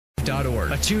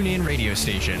.org, a tune-in radio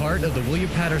station, part of the William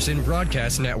Patterson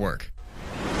Broadcast Network.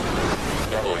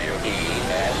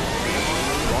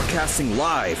 Broadcasting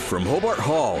live from Hobart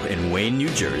Hall in Wayne, New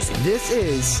Jersey. This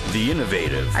is The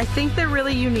Innovative. I think they're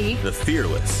really unique. The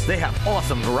Fearless. They have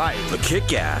awesome variety. The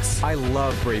Kick-Ass. I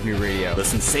love Brave New Radio. The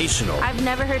Sensational. I've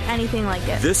never heard anything like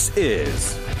it. This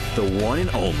is the one and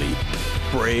only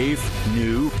Brave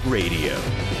New Radio.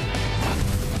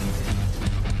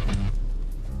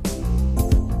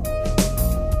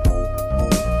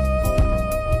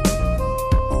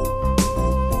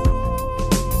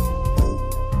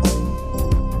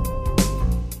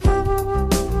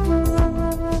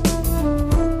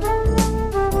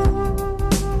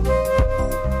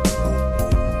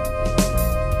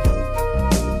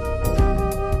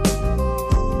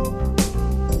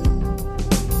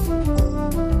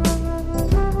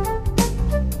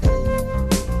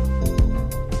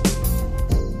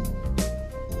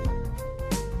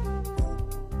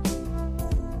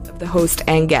 Host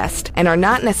and guest, and are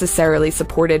not necessarily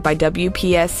supported by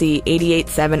WPSC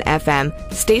 88.7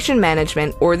 FM, station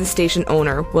management, or the station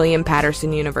owner, William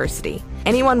Patterson University.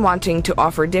 Anyone wanting to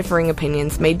offer differing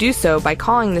opinions may do so by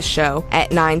calling the show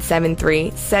at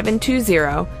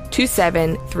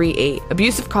 973-720-2738.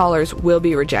 Abusive callers will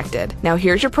be rejected. Now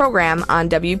here's your program on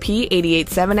WP 88.7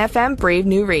 FM, Brave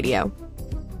New Radio.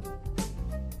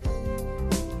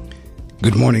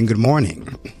 Good morning, good morning.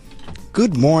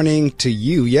 Good morning to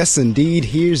you. Yes, indeed.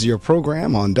 Here's your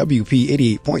program on WP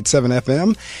 88.7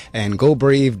 FM and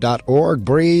GoBrave.org,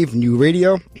 Brave New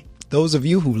Radio. Those of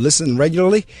you who listen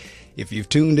regularly, if you've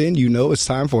tuned in, you know it's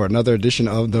time for another edition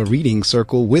of the Reading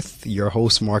Circle with your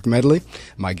host, Marc Medley.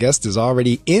 My guest is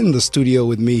already in the studio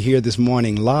with me here this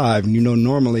morning live. And you know,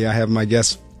 normally I have my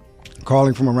guests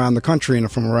calling from around the country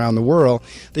and from around the world.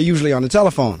 They're usually on the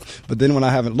telephone. But then when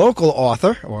I have a local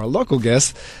author or a local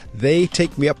guest, they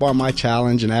take me up on my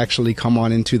challenge and actually come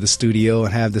on into the studio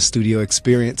and have the studio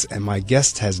experience. And my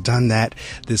guest has done that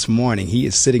this morning. He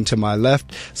is sitting to my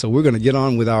left. So we're going to get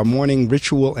on with our morning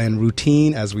ritual and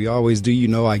routine. As we always do, you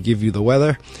know, I give you the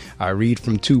weather. I read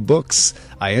from 2 books.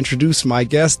 I introduce my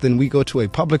guest. Then we go to a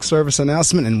public service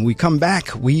announcement. And when we come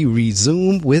back, we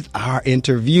resume with our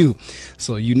interview.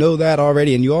 So you know that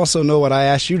already. And you also know what I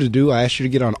asked you to do. I asked you to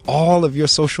get on all of your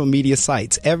social media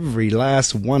sites, every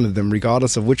last one of them,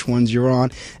 regardless of which ones you're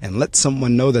on, and let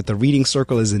someone know that the Reading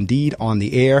Circle is indeed on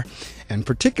the air. And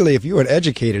particularly if you're an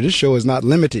educator, this show is not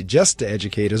limited just to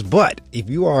educators, but if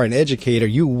you are an educator,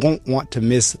 you won't want to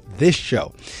miss this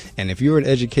show. And if you're an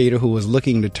educator who is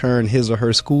looking to turn his or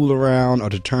her school around or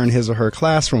to turn his or her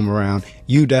classroom around,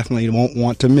 you definitely won't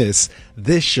want to miss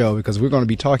this show, because we're going to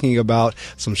be talking about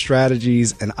some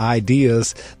strategies and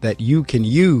ideas that you can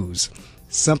use.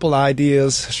 Simple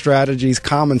ideas, strategies,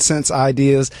 common sense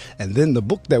ideas, and then the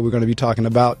book that we're going to be talking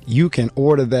about, you can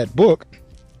order that book.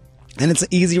 And it's an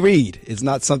easy read. It's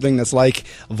not something that's like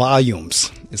volumes.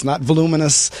 It's not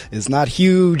voluminous. It's not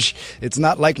huge. It's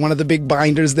not like one of the big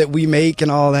binders that we make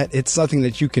and all that. It's something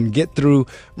that you can get through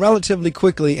relatively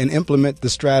quickly and implement the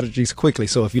strategies quickly.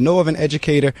 So if you know of an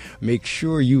educator, make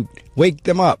sure you wake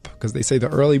them up, because they say the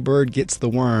early bird gets the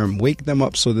worm. Wake them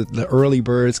up so that the early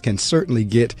birds can certainly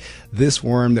get this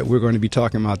worm that we're going to be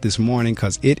talking about this morning,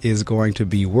 because it is going to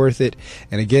be worth it.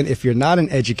 And again, if you're not an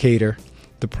educator,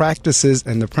 the practices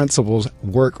and the principles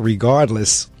work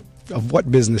regardless of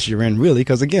what business you're in, really,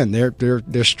 because again,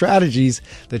 they're strategies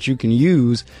that you can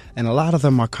use, and a lot of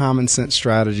them are common sense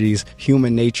strategies,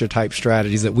 human nature type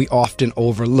strategies that we often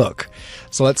overlook.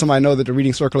 So let somebody know that the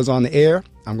Reading Circle is on the air.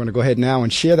 I'm going to go ahead now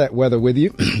and share that weather with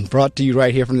you. Brought to you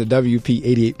right here from the WP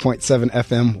 88.7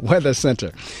 FM Weather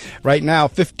Center. Right now,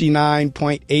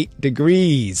 59.8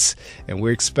 degrees, and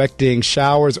we're expecting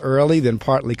showers early, then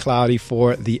partly cloudy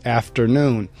for the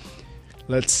afternoon.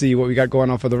 Let's see what we got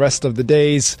going on for the rest of the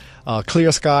days.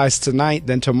 Clear skies tonight,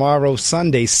 then tomorrow,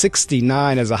 Sunday,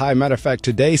 69 as a high. Matter of fact,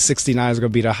 today, 69 is going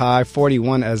to be the high,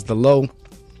 41 as the low.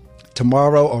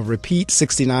 Tomorrow, a repeat,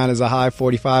 69 as a high,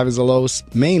 45 as a low,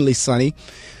 mainly sunny.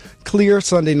 Clear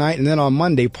Sunday night, and then on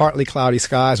Monday, partly cloudy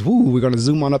skies. We're going to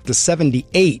zoom on up to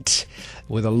 78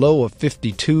 with a low of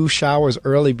 52. Showers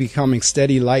early, becoming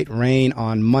steady light rain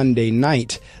on Monday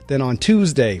night. Then on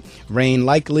Tuesday, rain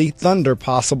likely, thunder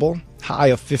possible. High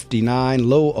of 59,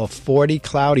 low of 40,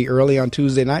 cloudy early on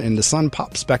Tuesday night, and the sun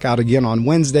pops back out again on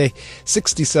Wednesday,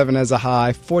 67 as a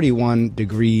high, 41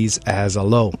 degrees as a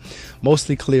low.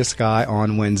 Mostly clear sky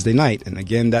on Wednesday night. And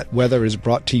again, that weather is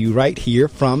brought to you right here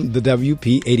from the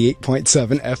WP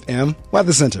 88.7 FM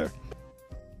Weather Center.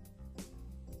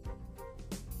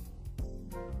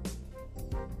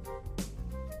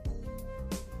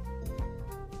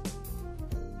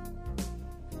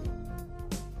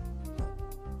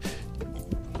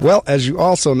 Well, as you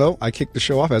also know, I kicked the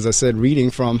show off, as I said,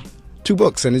 reading from 2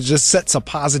 books, and it just sets a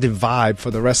positive vibe for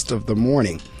the rest of the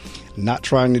morning. Not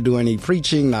trying to do any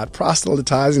preaching, not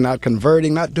proselytizing, not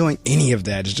converting, not doing any of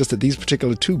that. It's just that these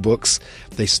particular 2 books,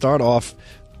 they start off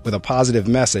with a positive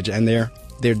message, and they're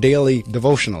daily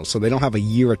devotionals, so they don't have a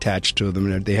year attached to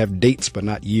them. They have dates but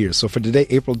not years. So for today,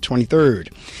 April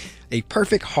 23rd, a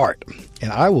perfect heart,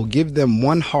 and I will give them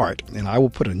one heart, and I will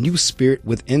put a new spirit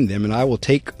within them, and I will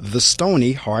take the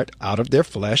stony heart out of their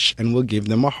flesh, and will give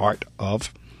them a heart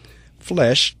of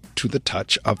flesh to the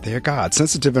touch of their God,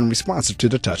 sensitive and responsive to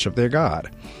the touch of their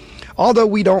God. Although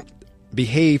we don't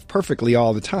behave perfectly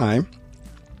all the time,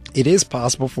 it is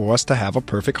possible for us to have a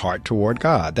perfect heart toward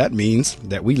God. That means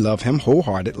that we love Him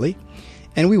wholeheartedly,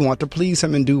 and we want to please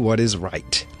Him and do what is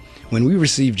right. When we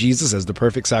receive Jesus as the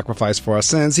perfect sacrifice for our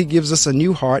sins, He gives us a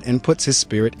new heart and puts His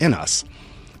Spirit in us.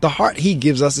 The heart He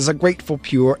gives us is a grateful,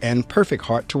 pure, and perfect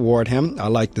heart toward Him. I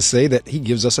like to say that He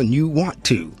gives us a new want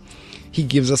to. He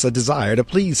gives us a desire to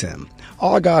please Him.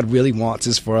 All God really wants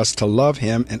is for us to love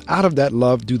Him, and out of that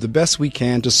love, do the best we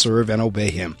can to serve and obey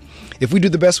Him. If we do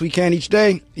the best we can each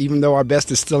day, even though our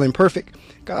best is still imperfect,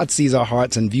 God sees our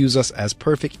hearts and views us as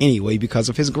perfect anyway because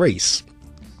of His grace,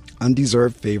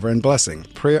 undeserved favor, and blessing.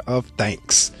 Prayer of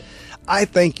thanks. I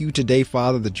thank you today,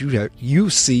 Father, that you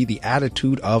see the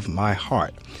attitude of my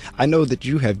heart. I know that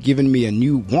you have given me a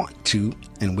new want to,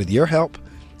 and with your help,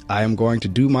 I am going to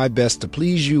do my best to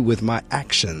please you with my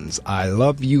actions. I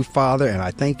love you, Father, and I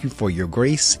thank you for your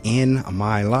grace in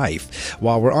my life.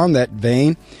 While we're on that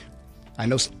vein, I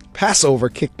know Passover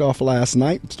kicked off last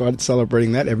night. Started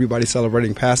celebrating that. Everybody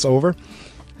celebrating Passover.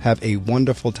 Have a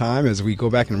wonderful time as we go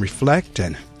back and reflect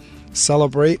and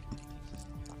celebrate.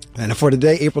 And for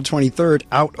today, April 23rd,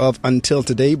 out of Until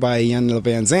Today by Ian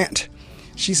Van Zant.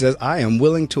 She says, I am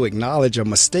willing to acknowledge a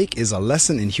mistake is a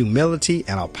lesson in humility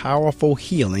and a powerful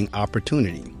healing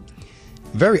opportunity.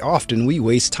 Very often we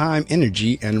waste time,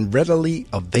 energy, and readily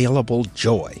available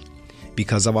joy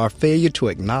because of our failure to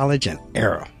acknowledge an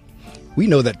error. We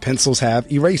know that pencils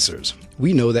have erasers.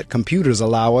 We know that computers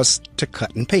allow us to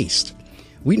cut and paste.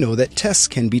 We know that tests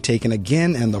can be taken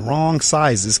again and the wrong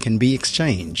sizes can be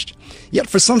exchanged. Yet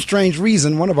for some strange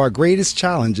reason, one of our greatest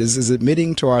challenges is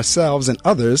admitting to ourselves and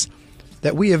others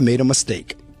that we have made a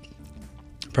mistake.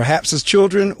 Perhaps as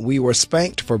children, we were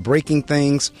spanked for breaking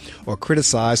things or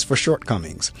criticized for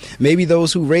shortcomings. Maybe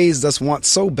those who raised us want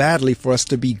so badly for us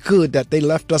to be good that they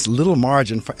left us little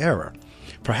margin for error.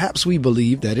 Perhaps we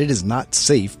believe that it is not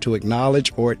safe to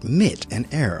acknowledge or admit an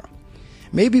error.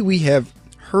 Maybe we have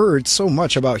heard so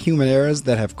much about human errors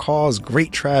that have caused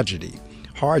great tragedy,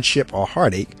 hardship, or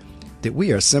heartache that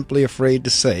we are simply afraid to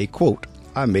say, quote,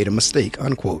 I made a mistake,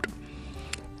 unquote.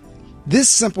 This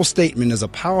simple statement is a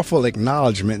powerful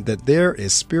acknowledgement that there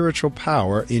is spiritual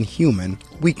power in human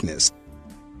weakness.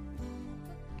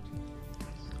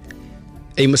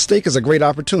 A mistake is a great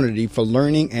opportunity for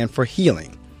learning and for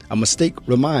healing. A mistake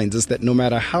reminds us that no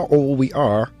matter how old we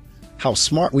are, how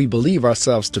smart we believe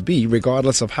ourselves to be,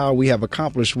 regardless of how we have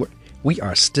accomplished what, we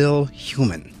are still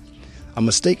human. A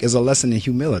mistake is a lesson in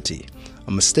humility.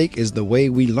 A mistake is the way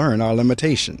we learn our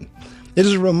limitation. It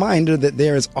is a reminder that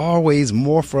there is always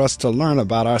more for us to learn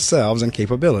about ourselves and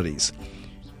capabilities.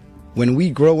 When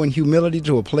we grow in humility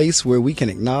to a place where we can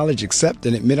acknowledge, accept,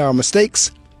 and admit our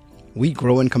mistakes, we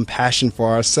grow in compassion for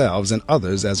ourselves and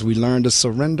others as we learn to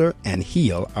surrender and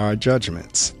heal our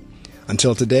judgments.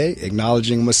 Until today,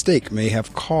 acknowledging a mistake may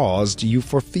have caused you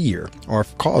fear,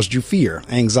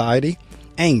 anxiety,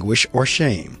 anguish, or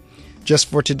shame. Just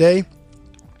for today,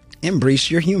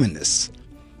 embrace your humanness.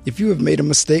 If you have made a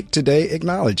mistake today,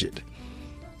 acknowledge it.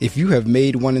 If you have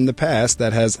made one in the past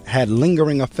that has had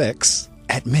lingering effects,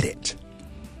 admit it.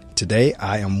 Today,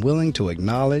 I am willing to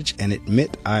acknowledge and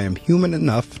admit I am human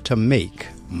enough to make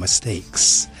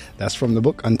mistakes. That's from the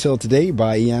book Until Today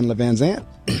by Ian Van Zant.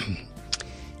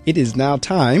 It is now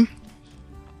time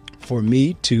for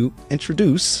me to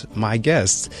introduce my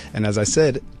guests. And as I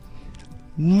said,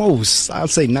 I'll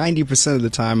say 90% of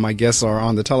the time my guests are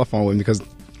on the telephone with me because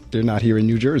they're not here in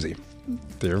New Jersey.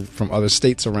 They're from other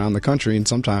states around the country and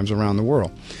sometimes around the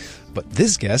world. But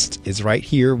this guest is right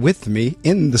here with me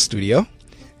in the studio,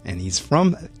 and he's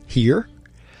from here,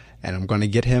 and I'm going to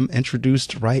get him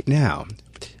introduced right now.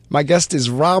 My guest is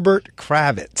Robert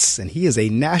Kravitz, and he is a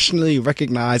nationally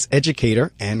recognized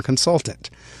educator and consultant.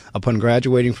 Upon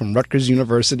graduating from Rutgers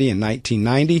University in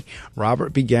 1990,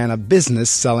 Robert began a business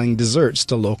selling desserts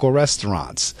to local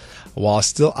restaurants. While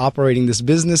still operating this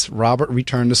business, Robert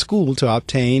returned to school to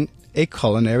obtain a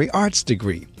culinary arts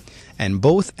degree, and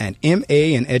both an MA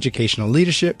in educational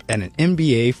leadership and an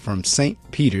MBA from St.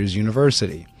 Peter's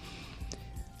University.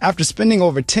 After spending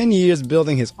over 10 years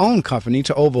building his own company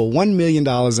to over $1 million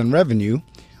in revenue,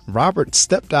 Robert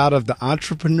stepped out of the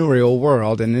entrepreneurial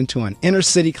world and into an inner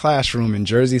city classroom in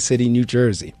Jersey City, New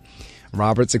Jersey.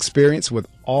 Robert's experience with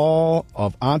all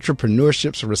of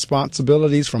entrepreneurship's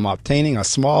responsibilities, from obtaining a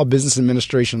small business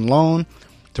administration loan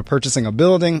to purchasing a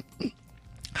building,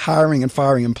 hiring and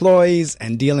firing employees,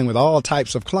 and dealing with all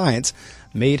types of clients,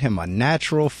 made him a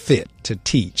natural fit to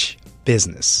teach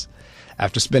business.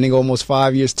 After spending almost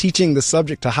 5 years teaching the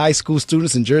subject to high school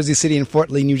students in Jersey City and Fort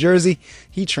Lee, New Jersey,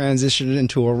 he transitioned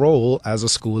into a role as a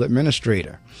school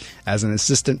administrator. As an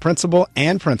assistant principal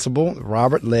and principal,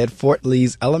 Robert led Fort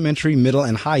Lee's elementary, middle,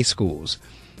 and high schools.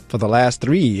 For the last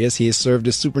 3 years, he has served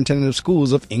as Superintendent of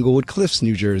Schools of Englewood Cliffs,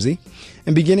 New Jersey.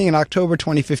 And beginning in October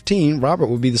 2015, Robert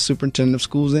will be the Superintendent of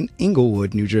Schools in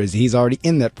Englewood, New Jersey. He's already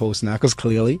in that post now because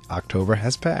clearly October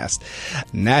has passed.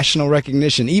 National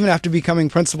recognition. Even after becoming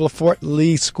principal of Fort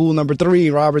Lee School Number 3,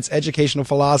 Robert's educational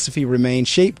philosophy remained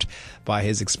shaped by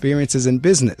his experiences in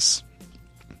business.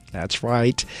 That's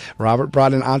right. Robert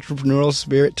brought an entrepreneurial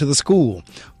spirit to the school.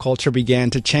 Culture began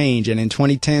to change, and in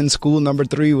 2010, School Number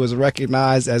 3 was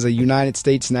recognized as a United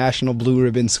States National Blue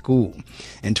Ribbon School.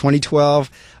 In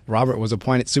 2012, Robert was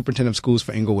appointed Superintendent of Schools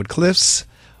for Englewood Cliffs,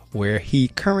 where he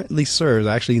currently serves.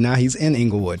 Actually, now he's in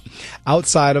Englewood.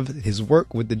 Outside of his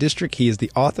work with the district, he is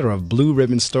the author of Blue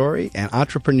Ribbon Story and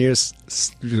Entrepreneur's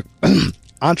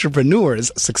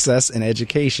Success in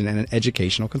Education, and an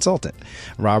educational consultant.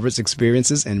 Robert's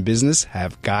experiences in business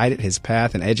have guided his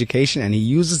path in education, and he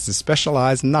uses the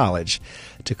specialized knowledge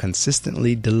to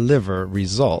consistently deliver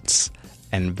results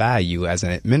and value as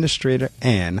an administrator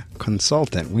and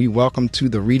consultant. We welcome to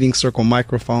the Reading Circle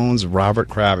microphones Robert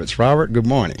Kravitz. Robert, good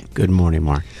morning. Good morning,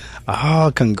 Mark.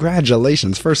 Oh,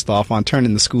 congratulations, first off, on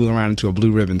turning the school around into a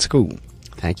blue ribbon school.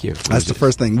 Thank you. That's the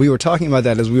first thing. We were talking about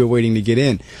that as we were waiting to get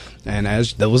in. And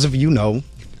as those of you know,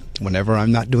 whenever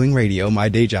I'm not doing radio, my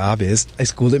day job is a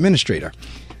school administrator.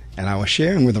 And I was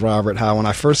sharing with Robert how when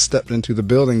I first stepped into the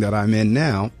building that I'm in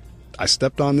now, I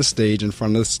stepped on the stage in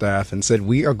front of the staff and said,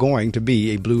 we are going to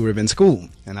be a blue ribbon school.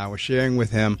 And I was sharing with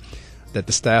him that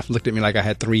the staff looked at me like I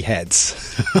had three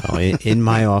heads. In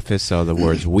my office are the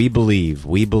words, we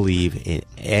believe in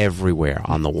everywhere,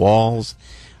 on the walls.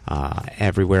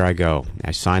 Everywhere I go,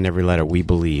 I sign every letter. We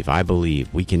believe. I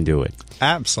believe. We can do it.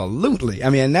 Absolutely. I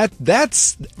mean,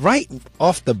 that's right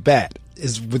off the bat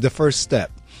is with the first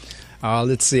step.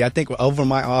 Let's see. I think over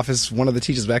my office, one of the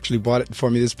teachers actually bought it for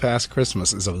me this past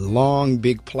Christmas. It's a long,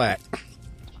 big plaque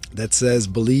that says,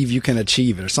 believe you can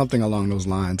achieve it, or something along those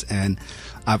lines. And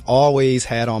I've always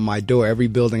had on my door, every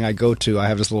building I go to, I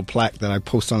have this little plaque that I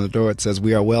post on the door. It says,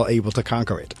 we are well able to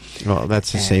conquer it. Well,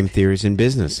 that's the same theories in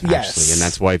business, actually. Yes. And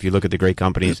that's why if you look at the great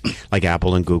companies like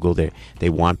Apple and Google, they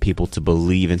want people to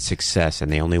believe in success,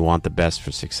 and they only want the best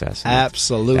for success. And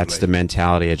absolutely. That's the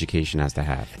mentality education has to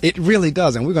have. It really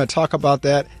does. And we're going to talk about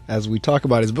that as we talk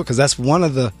about his book, because that's one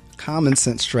of the common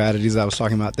sense strategies I was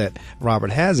talking about that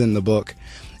Robert has in the book.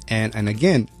 And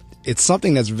again, it's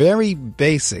something that's very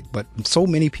basic, but so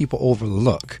many people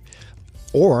overlook.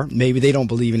 Or maybe they don't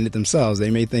believe in it themselves. They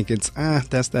may think it's,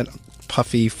 that's that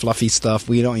puffy, fluffy stuff.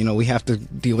 We don't, we have to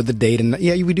deal with the data.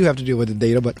 Yeah, we do have to deal with the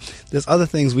data, but there's other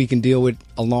things we can deal with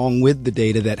along with the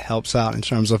data that helps out in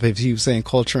terms of, if you were saying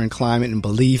culture and climate and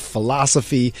belief,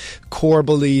 philosophy, core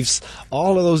beliefs,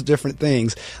 all of those different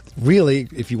things. Really,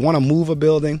 if you want to move a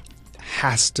building,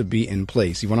 has to be in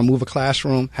place. You want to move a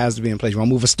classroom, has to be in place. You want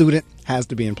to move a student, has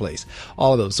to be in place.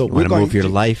 All of those. So you want to move your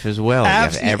life as well.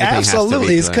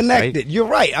 Absolutely, it's connected. Right? You're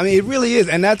right. I mean, it really is,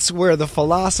 and that's where the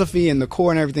philosophy and the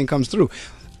core and everything comes through.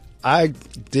 I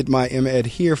did my M.Ed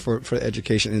here for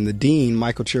education, and the dean,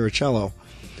 Michael Chiricello,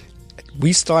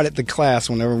 we started the class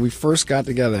whenever we first got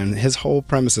together, and his whole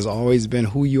premise has always been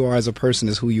who you are as a person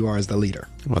is who you are as the leader.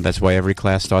 Well, that's why every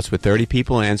class starts with 30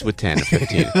 people and ends with 10 or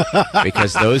 15.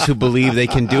 Because those who believe they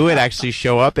can do it actually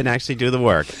show up and actually do the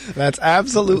work. That's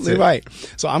absolutely right.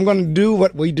 So I'm going to do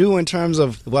what we do in terms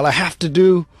of what I have to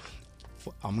do.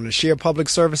 I'm going to share a public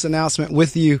service announcement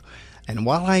with you. And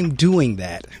while I'm doing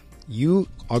that, you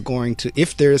are going to,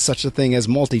 if there is such a thing as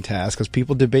multitask, because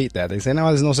people debate that. They say, no,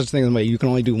 there's no such thing as you can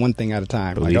only do one thing at a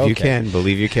time. Believe you can.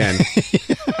 Believe you can.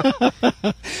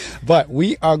 But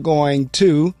we are going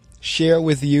to share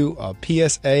with you a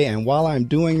PSA, and while I'm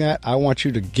doing that, I want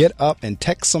you to get up and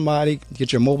text somebody,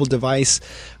 get your mobile device,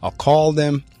 or call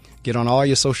them. Get on all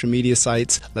your social media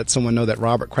sites. Let someone know that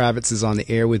Robert Kravitz is on the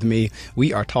air with me.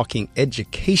 We are talking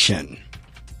education.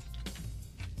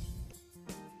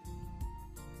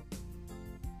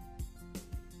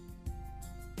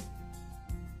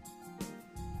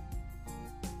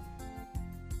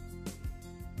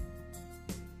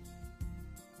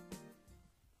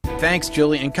 Thanks,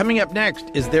 Julie. And coming up next,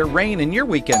 is there rain in your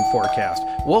weekend forecast?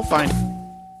 We'll find...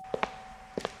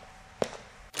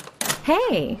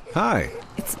 Hey. Hi.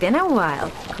 It's been a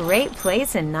while. Great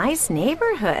place and nice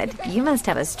neighborhood. You must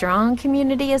have a strong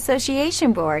community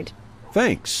association board.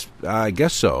 Thanks. I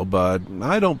guess so, but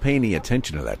I don't pay any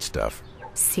attention to that stuff.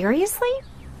 Seriously?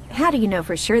 How do you know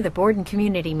for sure the board and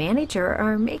community manager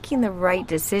are making the right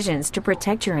decisions to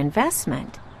protect your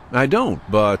investment? I don't,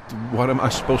 but what am I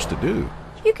supposed to do?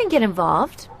 You can get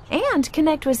involved and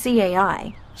connect with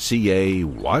CAI. CA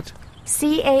what?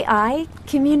 CAI,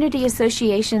 Community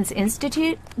Associations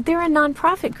Institute, they're a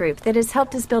nonprofit group that has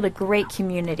helped us build a great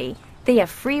community. They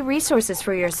have free resources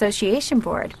for your association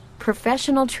board,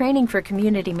 professional training for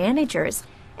community managers,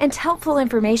 and helpful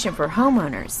information for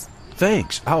homeowners.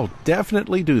 Thanks. I'll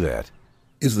definitely do that.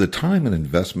 Is the time and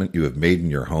investment you have made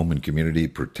in your home and community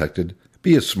protected?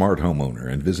 Be a smart homeowner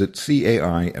and visit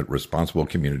CAI at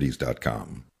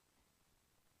responsiblecommunities.com.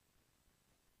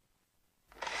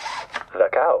 The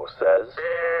cow says,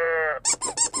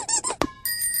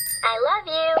 I love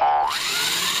you.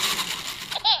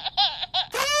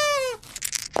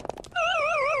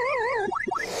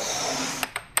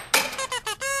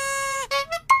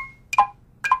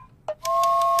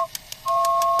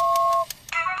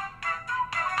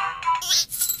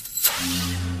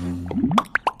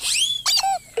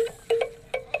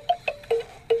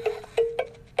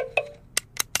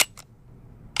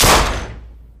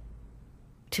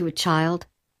 To a child,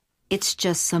 it's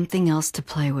just something else to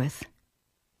play with.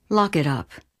 Lock it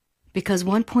up, because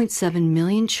 1.7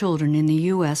 million children in the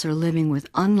U.S. are living with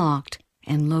unlocked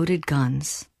and loaded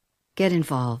guns. Get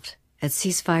involved at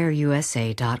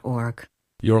ceasefireusa.org.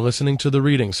 You're listening to The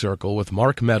Reading Circle with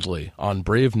Marc Medley on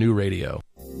Brave New Radio.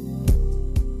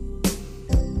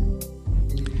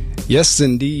 Yes,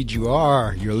 indeed, you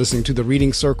are. You're listening to The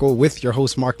Reading Circle with your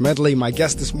host, Marc Medley. My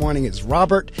guest this morning is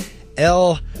Robert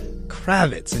L.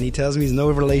 Kravitz, and he tells me he's no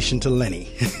relation to Lenny.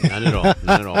 Not at all.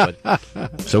 Not at all.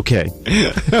 But it's okay.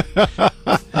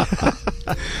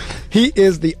 He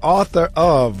is the author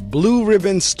of Blue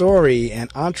Ribbon Story and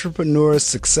Entrepreneur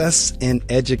Success in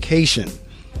Education.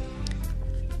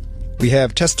 We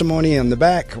have testimony on the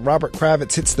back. Robert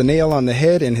Kravitz hits the nail on the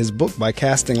head in his book by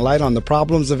casting light on the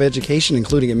problems of education,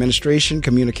 including administration,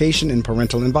 communication, and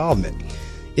parental involvement.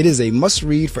 It is a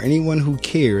must-read for anyone who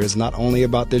cares not only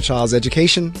about their child's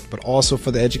education, but also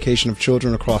for the education of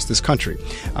children across this country.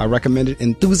 I recommend it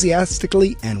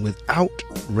enthusiastically and without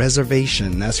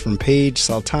reservation. That's from Paige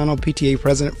Saltano, PTA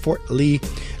President, Fort Lee,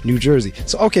 New Jersey.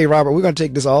 So, okay, Robert, we're going to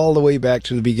take this all the way back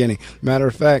to the beginning. Matter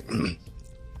of fact,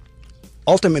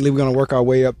 ultimately, we're going to work our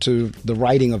way up to the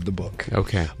writing of the book.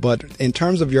 Okay. But in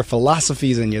terms of your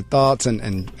philosophies and your thoughts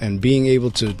and being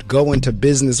able to go into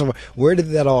business, where did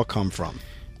that all come from?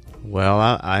 Well,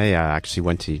 I actually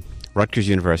went to Rutgers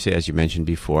University, as you mentioned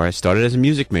before. I started as a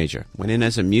music major. Went in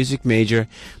as a music major,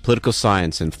 political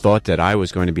science, and thought that I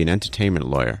was going to be an entertainment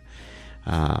lawyer.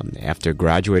 After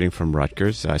graduating from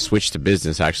Rutgers, I switched to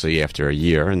business actually after a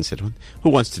year and said, who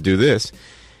wants to do this?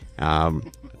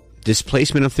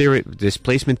 Displacement theory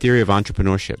of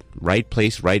entrepreneurship. Right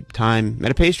place, right time. Met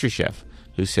a pastry chef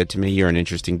who said to me, "You're an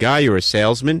interesting guy. You're a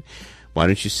salesman. Why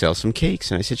don't you sell some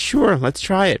cakes?" And I said, "Sure, let's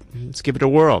try it. Let's give it a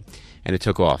whirl." And it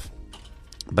took off.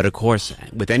 But of course,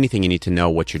 with anything, you need to know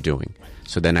what you're doing.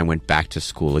 So then I went back to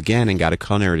school again and got a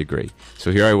culinary degree.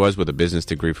 So here I was with a business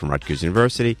degree from Rutgers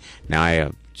University. Now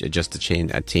I just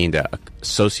attained an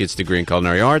associate's degree in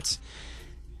culinary arts.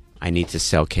 I need to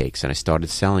sell cakes. And I started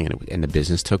selling it. And the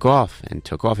business took off and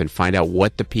find out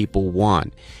what the people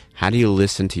want. How do you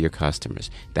listen to your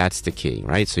customers? That's the key,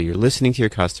 right? So you're listening to your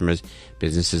customers.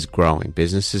 Business is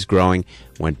growing.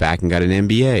 Went back and got an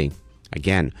MBA.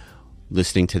 Again,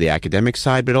 listening to the academic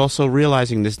side, but also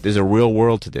realizing there's a real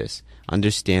world to this.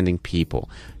 Understanding people.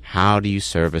 How do you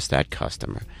service that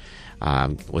customer?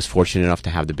 Was fortunate enough to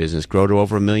have the business grow to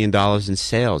over $1 million in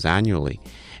sales annually.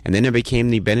 And then I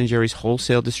became the Ben & Jerry's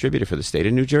wholesale distributor for the state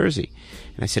of New Jersey.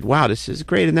 And I said, wow, this is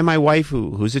great. And then my wife,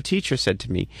 who's a teacher, said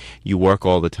to me, "You work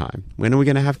all the time. When are we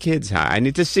going to have kids? I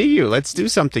need to see you. Let's do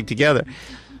something together."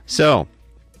 So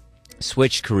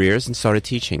switched careers and started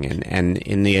teaching. And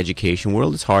in the education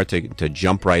world, it's hard to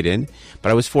jump right in.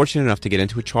 But I was fortunate enough to get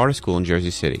into a charter school in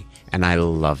Jersey City. And I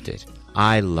loved it.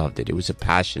 It was a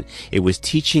passion. It was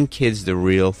teaching kids the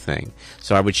real thing.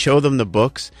 So I would show them the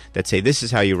books that say, this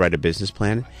is how you write a business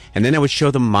plan. And then I would show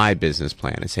them my business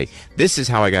plan and say, this is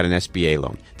how I got an SBA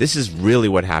loan. This is really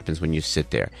what happens when you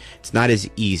sit there. It's not as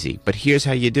easy, but here's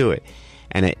how you do it.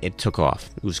 And it took off.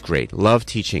 It was great. Loved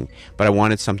teaching. But I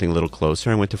wanted something a little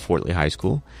closer. I went to Fort Lee High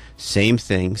School. Same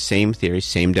thing, same theory,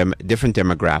 same different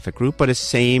demographic group, but a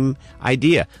same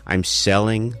idea. I'm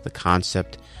selling the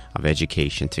concept of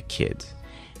education to kids.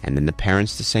 And then the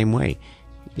parents the same way.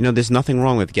 You know, there's nothing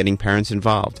wrong with getting parents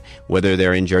involved, whether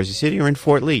they're in Jersey City or in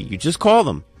Fort Lee. You just call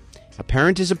them. A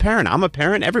parent is a parent. I'm a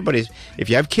parent. Everybody's. If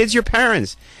you have kids, you're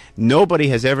parents. Nobody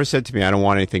has ever said to me, I don't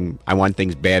want anything. I want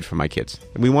things bad for my kids.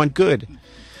 We want good.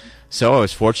 So I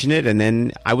was fortunate, and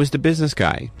then I was the business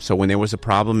guy. So when there was a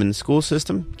problem in the school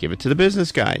system, give it to the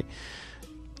business guy.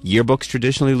 Yearbooks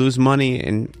traditionally lose money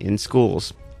in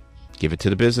schools. Give it to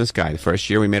the business guy. The first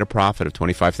year we made a profit of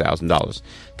 $25,000.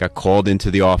 Got called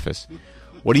into the office.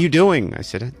 What are you doing? I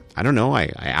said, I don't know. I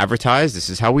advertise. This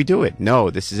is how we do it. No,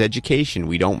 this is education.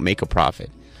 We don't make a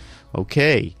profit.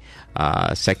 Okay.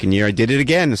 Second year I did it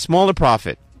again, a smaller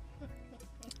profit.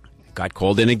 Got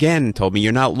called in again and told me,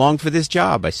 you're not long for this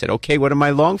job. I said, okay, what am I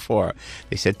long for?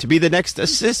 They said, to be the next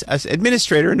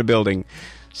administrator in the building.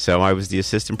 So I was the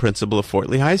assistant principal of Fort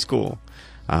Lee High School.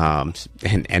 And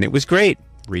it was great.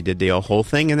 Redid the whole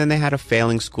thing, and then they had a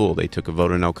failing school. They took a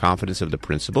vote of no confidence of the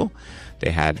principal. They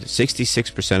had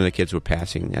 66% of the kids were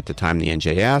passing at the time the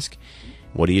NJ asked.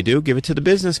 What do? Give it to the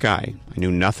business guy. I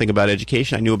knew nothing about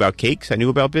education. I knew about cakes. I knew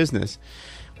about business.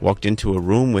 Walked into a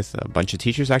room with a bunch of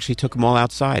teachers, actually took them all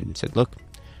outside and said, look,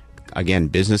 again,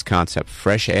 business concept,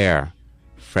 fresh air,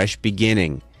 fresh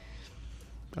beginning.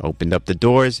 Opened up the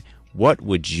doors. What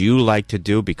would you like to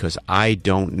do? Because I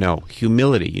don't know.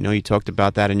 Humility. You know, you talked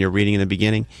about that in your reading in the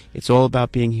beginning. It's all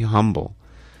about being humble.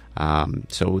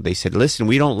 So they said, listen,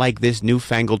 we don't like this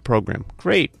newfangled program.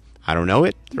 Great. I don't know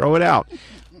it. Throw it out.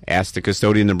 Asked the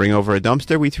custodian to bring over a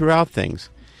dumpster. We threw out things.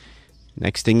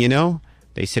 Next thing you know,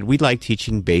 they said, we like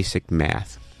teaching basic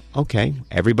math. Okay.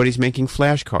 Everybody's making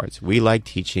flashcards. We like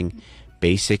teaching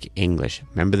basic English.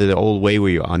 Remember the old way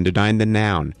where you underline the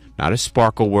noun. Not a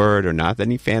sparkle word or not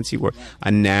any fancy word. A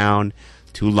noun,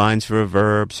 2 lines for a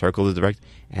verb, circle the direct.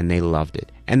 And they loved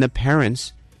it. And the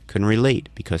parents can relate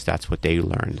because that's what they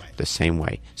learned the same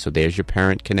way. So there's your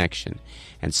parent connection.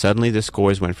 And suddenly the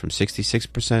scores went from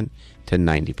 66% to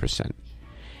 90%.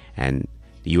 And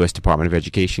the U.S. Department of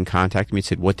Education contacted me and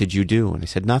said, what did you do? And I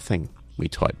said, nothing. We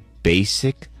taught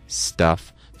basic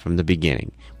stuff from the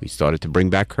beginning. We started to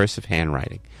bring back cursive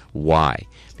handwriting. Why?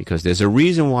 Because there's a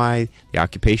reason why the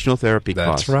occupational therapy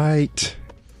costs. That's right.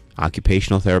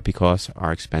 Occupational therapy costs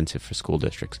are expensive for school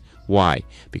districts. Why?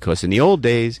 Because in the old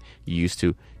days, you used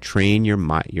to train your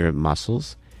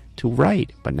muscles to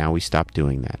write, but now we stopped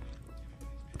doing that.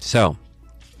 So,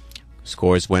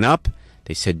 scores went up.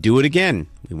 They said, do it again.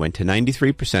 We went to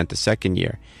 93% the second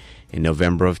year. In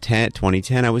November of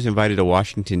 2010, I was invited to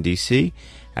Washington, D.C.,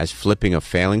 as flipping a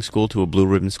failing school to a blue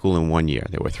ribbon school in 1 year.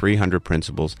 There were 300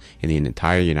 principals in the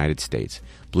entire United States.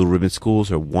 Blue ribbon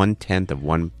schools are 1/10 of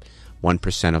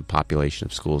 1% of the population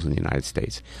of schools in the United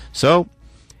States. So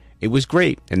it was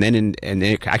great. And then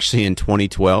actually in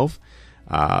 2012,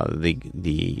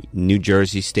 the New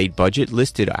Jersey state budget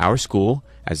listed our school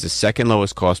as the second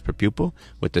lowest cost per pupil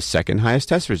with the second highest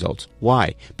test results.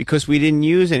 Why? Because we didn't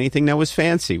use anything that was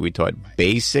fancy. We taught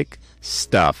basic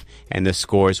stuff, and the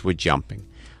scores were jumping.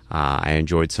 I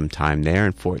enjoyed some time there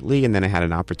in Fort Lee, and then I had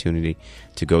an opportunity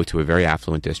to go to a very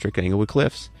affluent district, Englewood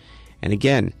Cliffs. And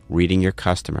again, reading your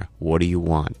customer. What do you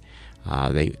want?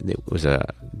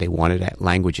 They wanted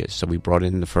languages, so we brought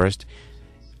in the first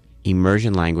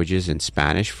immersion languages in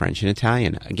Spanish, French, and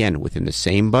Italian. Again, within the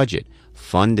same budget,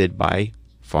 funded by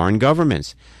foreign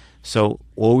governments. So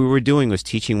all we were doing was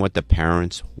teaching what the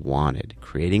parents wanted,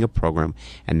 creating a program,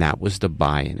 and that was the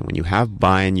buy-in. And when you have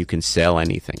buy-in, you can sell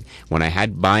anything. When I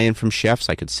had buy-in from chefs,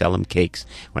 I could sell them cakes.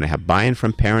 When I had buy-in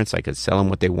from parents, I could sell them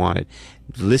what they wanted.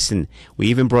 Listen, we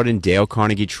even brought in Dale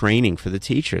Carnegie training for the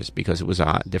teachers because it was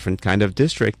a different kind of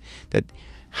district. That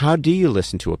how do you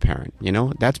listen to a parent? You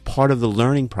know, that's part of the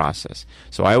learning process.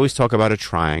 So I always talk about a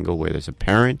triangle where there's a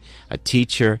parent, a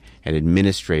teacher, an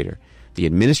administrator. The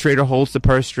administrator holds the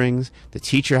purse strings, the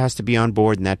teacher has to be on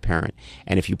board, and that parent.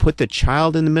 And if you put the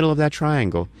child in the middle of that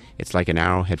triangle, it's like an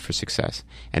arrowhead for success.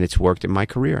 And it's worked in my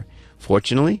career.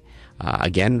 Fortunately,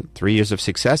 again, 3 years of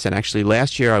success. And actually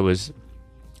last year I was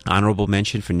honorable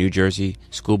mention for New Jersey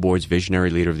School Board's Visionary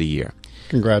Leader of the Year.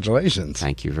 Congratulations.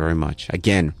 Thank you very much.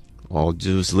 Again, all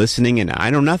Jews listening, and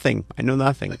I know nothing. I know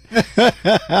nothing.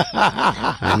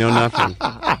 I know nothing.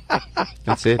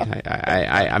 That's it.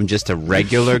 I'm just a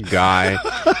regular guy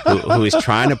who is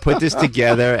trying to put this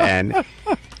together, and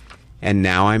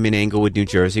now I'm in Englewood, New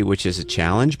Jersey, which is a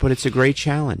challenge, but it's a great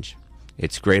challenge.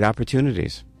 It's great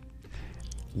opportunities.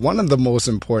 one of the most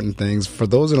important things for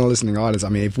those in the listening audience, I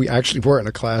mean, if we actually were in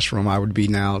a classroom, I would be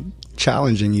now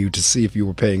challenging you to see if you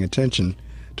were paying attention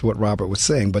to what Robert was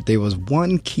saying. But there was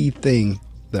one key thing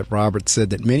that Robert said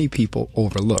that many people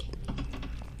overlook.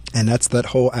 And that's that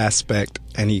whole aspect,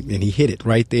 and he hit it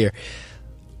right there.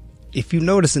 If you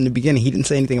notice in the beginning, he didn't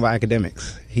say anything about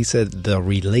academics. He said the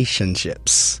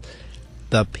relationships,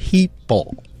 the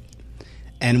people.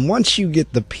 And once you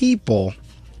get the people,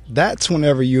 that's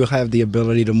whenever you have the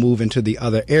ability to move into the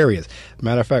other areas.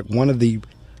 Matter of fact, one of the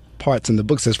parts in the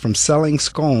book says from selling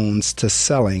scones to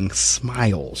selling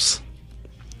smiles.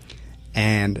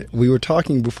 And we were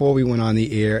talking before we went on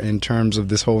the air in terms of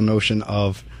this whole notion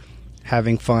of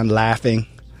having fun, laughing.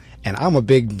 And I'm a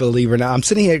big believer now. I'm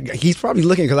sitting here, he's probably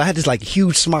looking because I had this like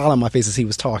huge smile on my face as he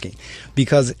was talking.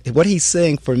 Because what he's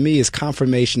saying for me is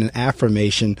confirmation and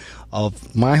affirmation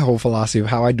of my whole philosophy of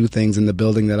how I do things in the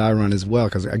building that I run as well.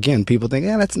 Because again, people think,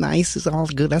 yeah, that's nice, it's all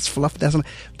good, that's fluff. They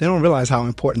don't realize how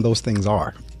important those things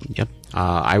are. Yep.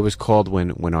 I was called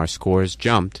when our scores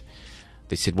jumped.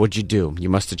 They said, "What'd you do? You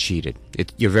must have cheated.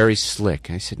 You're very slick."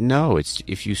 I said, "No, it's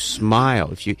if you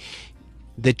smile,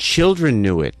 the children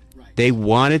knew it. They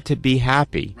wanted to be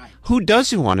happy. Who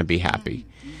doesn't want to be happy?"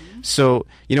 So,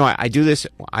 I do this.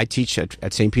 I teach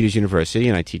at St. Peter's University,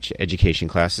 and I teach education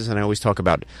classes, and I always talk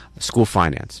about school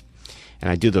finance. And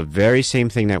I do the very same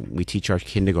thing that we teach our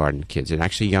kindergarten kids, and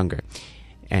actually younger.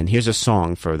 And here's a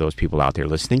song for those people out there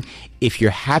listening. If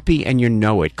you're happy and you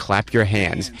know it, clap your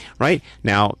hands. Right?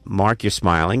 Now, Mark, you're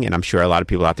smiling, and I'm sure a lot of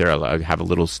people out there have a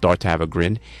little start to have a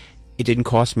grin. It didn't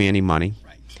cost me any money.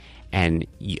 And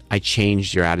I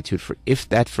changed your attitude for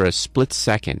a split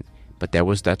second, but there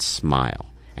was that smile,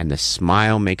 and the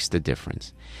smile makes the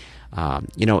difference.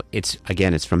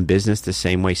 It's from business the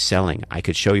same way selling. I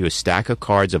could show you a stack of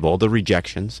cards of all the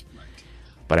rejections,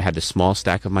 but I had the small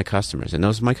stack of my customers, and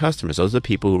those are my customers. Those are the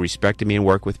people who respected me and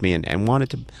worked with me and wanted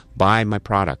to buy my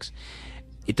products.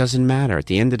 It doesn't matter. At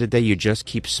the end of the day, you just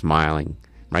keep smiling,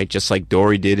 right? Just like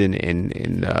Dory did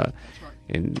in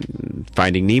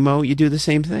Finding Nemo, you do the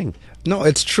same thing. No,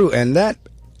 it's true. And that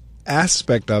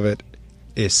aspect of it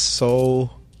is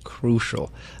so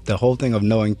crucial. The whole thing of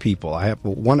knowing people. I have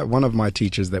one of my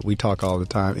teachers that we talk all the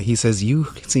time. He says, you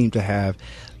seem to have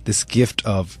this gift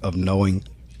of knowing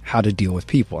how to deal with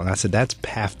people. And I said, that's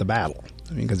half the battle.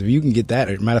 I mean, because if you can get that,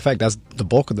 matter of fact, that's the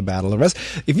bulk of the battle. The rest,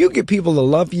 if you get people to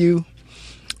love you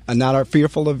and not are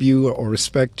fearful of you or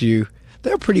respect you,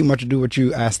 they'll pretty much do what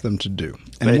you ask them to do.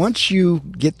 And once you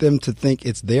get them to think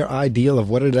it's their ideal of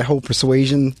what are the whole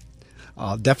persuasion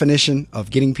definition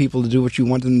of getting people to do what you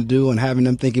want them to do and having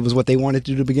them think it was what they wanted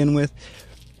to do to begin with,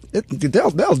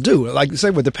 they'll do it. Like you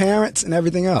say with the parents and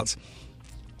everything else.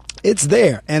 It's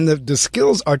there. And the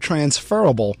skills are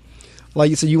transferable. Like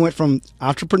you said, you went from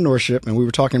entrepreneurship, and we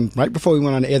were talking right before we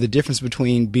went on the air, the difference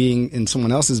between being in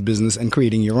someone else's business and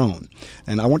creating your own.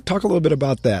 And I want to talk a little bit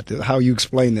about that, how you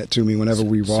explain that to me whenever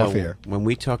we were off air. When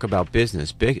we talk about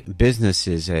business, business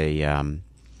is a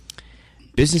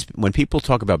business. When people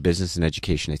talk about business and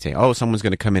education, they say, "Oh, someone's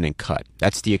going to come in and cut."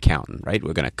 That's the accountant, right?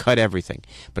 We're going to cut everything.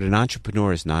 But an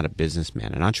entrepreneur is not a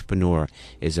businessman. An entrepreneur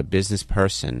is a business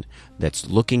person that's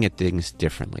looking at things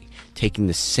differently, taking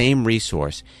the same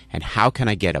resource and how can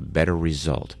I get a better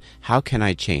result? How can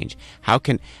I change? How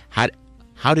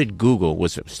did Google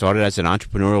was started as an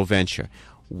entrepreneurial venture?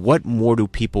 What more do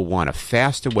people want? A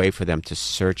faster way for them to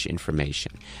search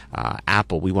information.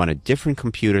 Apple, we want a different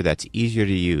computer that's easier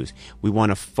to use. We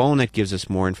want a phone that gives us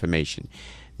more information.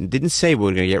 It didn't say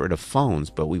we're going to get rid of phones,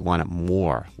 but we want it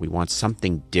more. We want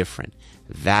something different.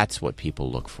 That's what people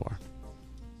look for.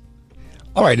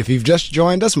 All right, if you've just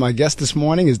joined us, my guest this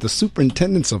morning is the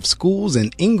Superintendent of Schools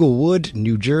in Englewood,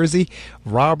 New Jersey,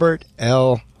 Robert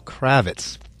L.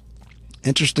 Kravitz.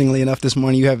 Interestingly enough, this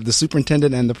morning you have the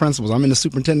superintendent and the principals. I'm in the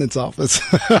superintendent's office.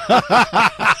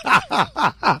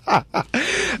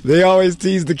 They always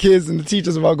tease the kids and the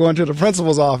teachers about going to the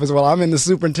principal's office. Well, I'm in the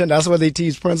superintendent. That's why they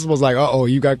tease principals like, uh-oh,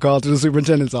 you got called to the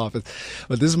superintendent's office.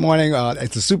 But this morning,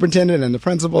 it's the superintendent and the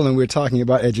principal, and we're talking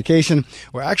about education.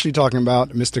 We're actually talking about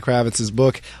Mr. Kravitz's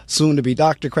book, soon to be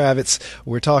Dr. Kravitz.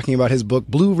 We're talking about his book,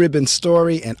 Blue Ribbon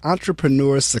Story and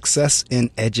Entrepreneur's Success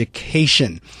in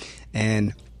Education.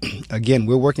 And again,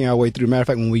 we're working our way through. Matter of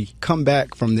fact, when we come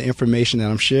back from the information that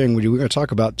I'm sharing with you, we're going to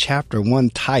talk about Chapter 1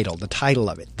 title, the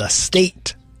title of it, The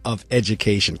State of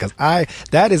Education. Because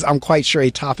I'm quite sure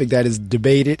a topic that is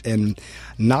debated and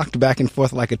knocked back and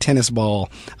forth like a tennis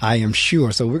ball, I am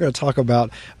sure. So we're going to talk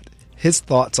about his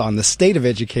thoughts on the state of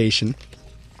education.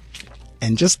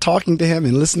 And just talking to him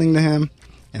and listening to him,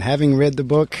 And having read the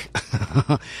book,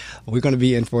 we're going to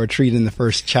be in for a treat in the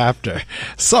first chapter.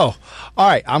 So, all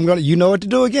right, you know what to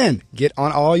do again. Get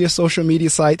on all your social media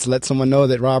sites. Let someone know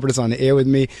that Robert is on the air with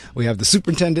me. We have the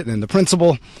superintendent and the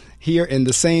principal here in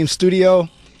the same studio,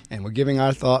 and we're giving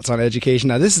our thoughts on education.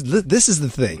 Now, this is the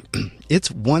thing.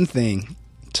 It's one thing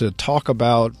to talk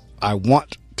about, I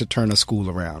want to turn a school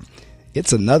around.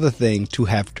 It's another thing to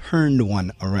have turned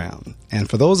one around. And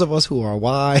for those of us who are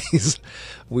wise,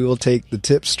 we will take the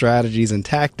tips, strategies, and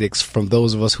tactics from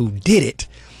those of us who did it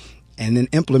and then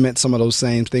implement some of those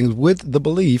same things with the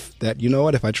belief that, you know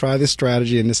what, if I try this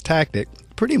strategy and this tactic,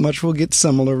 pretty much we'll get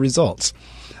similar results.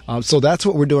 So that's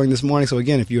what we're doing this morning. So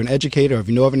again, if you're an educator or if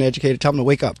you know of an educator, tell them to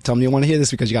wake up. Tell them you want to hear this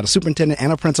because you got a superintendent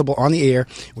and a principal on the air.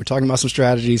 We're talking about some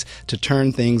strategies to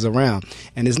turn things around.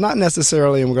 And it's not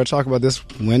necessarily, and we're going to talk about this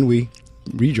when we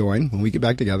rejoin, when we get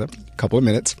back together, a couple of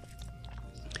minutes.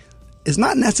 It's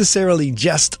not necessarily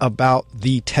just about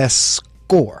the test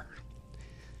score.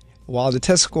 While the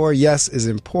test score, yes, is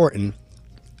important,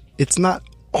 it's not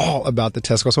all about the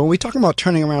test score. So when we're talking about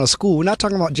turning around a school, we're not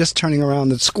talking about just turning around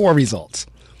the score results.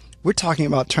 We're talking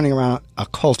about turning around a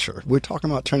culture. We're talking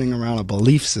about turning around a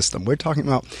belief system. We're talking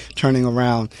about turning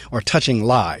around or touching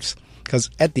lives.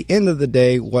 Because at the end of the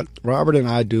day, what Robert and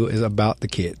I do is about the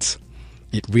kids.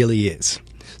 It really is.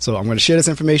 So I'm going to share this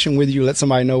information with you, let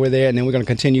somebody know we're there, and then we're going to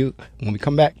continue when we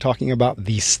come back talking about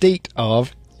the state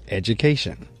of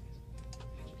education.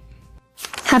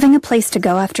 Having a place to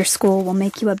go after school will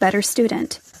make you a better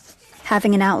student.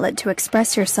 Having an outlet to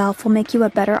express yourself will make you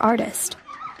a better artist.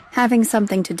 Having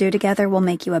something to do together will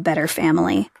make you a better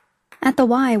family. At the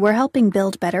Y, we're helping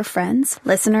build better friends,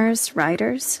 listeners,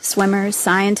 writers, swimmers,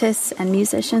 scientists, and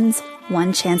musicians,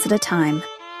 one chance at a time.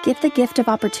 Give the gift of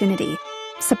opportunity.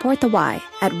 Support the Y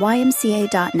at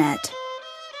ymca.net.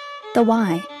 The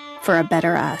Y, for a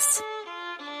better us.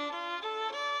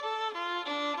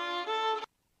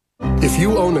 If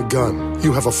you own a gun,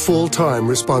 you have a full-time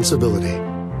responsibility.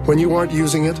 When you aren't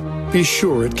using it, be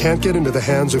sure it can't get into the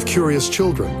hands of curious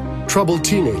children, troubled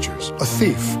teenagers, a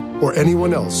thief, or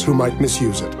anyone else who might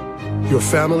misuse it. Your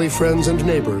family, friends, and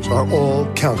neighbors are all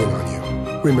counting on you.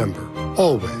 Remember,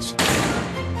 always,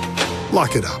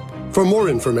 lock it up. For more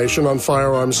information on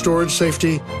firearm storage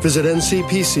safety, visit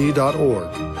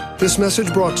ncpc.org. This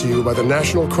message brought to you by the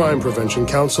National Crime Prevention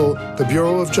Council, the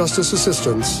Bureau of Justice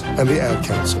Assistance, and the Ad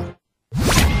Council.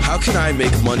 How can I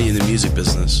make money in the music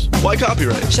business? Why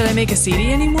copyright? Should I make a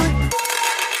CD anymore?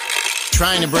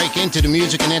 Trying to break into the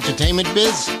music and entertainment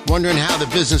biz? Wondering how the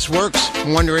business works?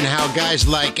 Wondering how guys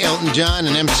like Elton John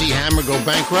and MC Hammer go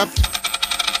bankrupt?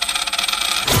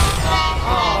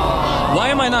 Why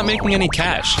am I not making any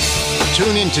cash?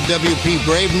 Tune in to WP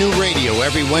Brave New Radio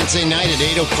every Wednesday night at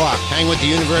 8 o'clock. Hang with the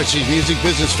university's music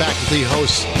business faculty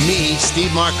hosts, me,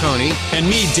 Steve Marconi. And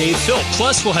me, Dave Phil.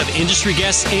 Plus, we'll have industry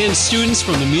guests and students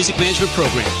from the music management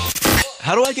program.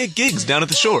 How do I get gigs down at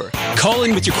the shore? Call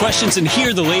in with your questions and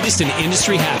hear the latest in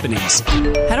industry happenings.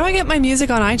 How do I get my music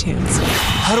on iTunes?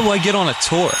 How do I get on a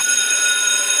tour?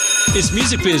 It's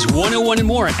Music Biz 101 and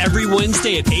more every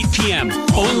Wednesday at 8 p.m.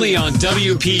 Only on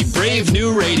WP Brave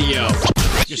New Radio.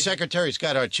 Your secretary's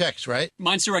got our checks, right?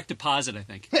 Mine's direct deposit, I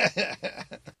think.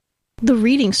 The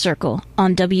Reading Circle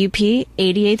on WP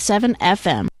 88.7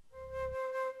 FM.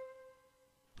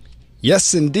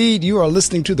 Yes, indeed. You are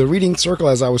listening to the Reading Circle,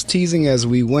 as I was teasing as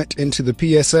we went into the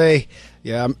PSA.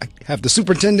 Yeah, I have the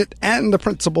superintendent and the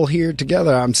principal here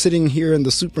together. I'm sitting here in the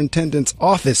superintendent's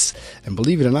office, and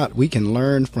believe it or not, we can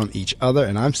learn from each other,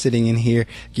 and I'm sitting in here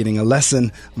getting a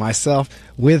lesson myself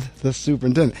with the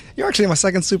superintendent. You're actually my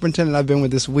second superintendent I've been with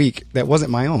this week that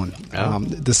wasn't my own. Oh.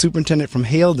 The superintendent from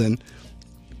Haledon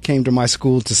came to my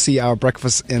school to see our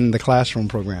breakfast in the classroom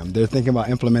program. They're thinking about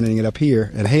implementing it up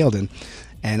here at Haledon.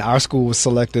 And our school was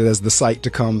selected as the site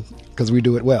to come because we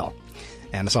do it well.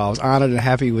 And so I was honored and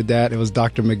happy with that. It was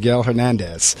Dr. Miguel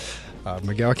Hernandez.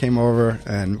 Miguel came over,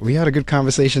 and we had a good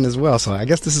conversation as well. So I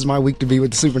guess this is my week to be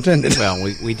with the superintendent. Well,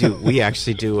 we do. We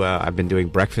actually do. I've been doing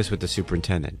breakfast with the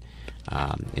superintendent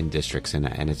in districts,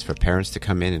 and it's for parents to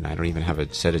come in, and I don't even have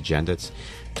a set agenda. It's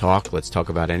let's talk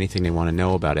about anything they want to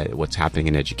know about it, what's happening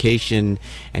in education,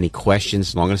 any questions.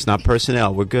 As long as it's not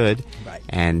personnel, we're good. Right.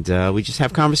 And we just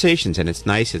have conversations, and it's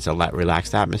nice. It's a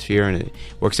relaxed atmosphere, and it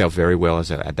works out very well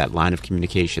as at that line of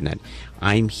communication that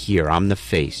I'm here, I'm the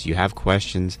face. You have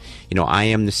questions. You know, I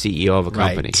am the CEO of a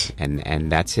company, right.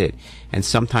 and that's it. And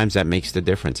sometimes that makes the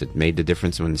difference. It made the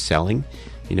difference when selling.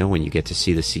 You know, when you get to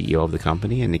see the CEO of the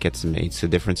company, and it makes the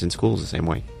difference in schools the same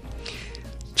way.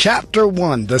 Chapter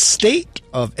 1, the state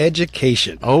of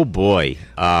education. Oh boy,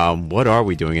 what are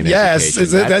we doing in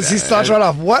education? Yes, he starts right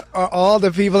off. What are all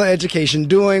the people in education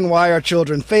doing? Why are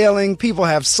children failing? People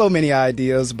have so many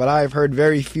ideas, but I've heard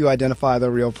very few identify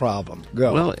the real problem.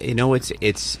 Go. Well,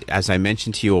 it's as I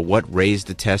mentioned to you, what raised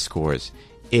the test scores.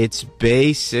 It's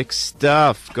basic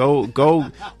stuff.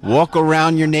 Go walk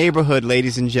around your neighborhood,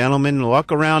 ladies and gentlemen.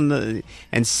 Walk around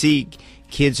and see.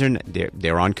 Kids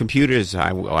they're on computers.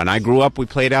 When I grew up, we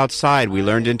played outside. We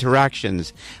learned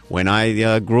interactions. When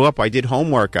I grew up, I did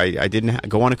homework. I didn't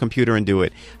go on a computer and do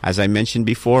it. As I mentioned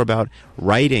before about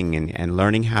writing and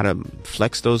learning how to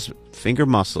flex those finger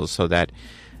muscles so that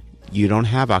you don't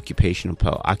have occupational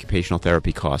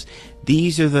therapy costs.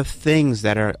 These are the things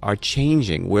that are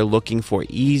changing. We're looking for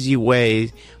easy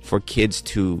ways for kids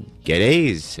to get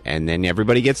A's, and then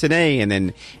everybody gets an A, and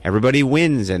then everybody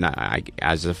wins. And I,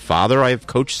 as a father, I've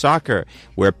coached soccer,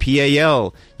 where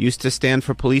PAL used to stand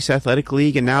for Police Athletic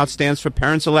League, and now it stands for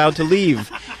Parents Allowed to Leave,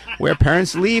 where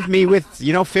parents leave me with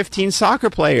 15 soccer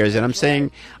players, and I'm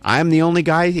saying I'm the only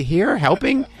guy here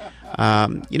helping.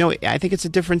 I think it's a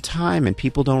different time, and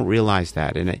people don't realize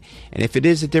that. And if it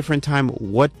is a different time,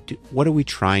 what are we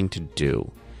trying to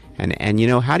do? And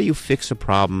how do you fix a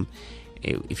problem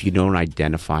if you don't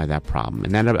identify that problem?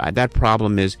 And that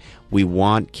problem is we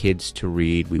want kids to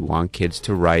read, we want kids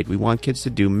to write, we want kids to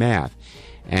do math,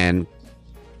 and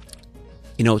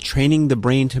training the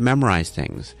brain to memorize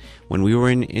things. When we were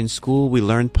in school, we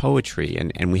learned poetry,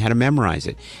 and we had to memorize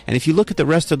it. And if you look at the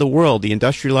rest of the world, the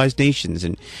industrialized nations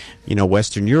in,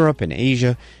 Western Europe and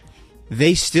Asia,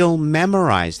 they still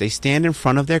memorize. They stand in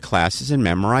front of their classes and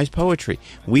memorize poetry.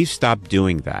 We've stopped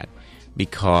doing that.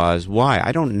 Because why?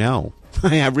 I don't know.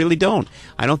 I really don't.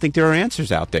 I don't think there are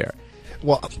answers out there.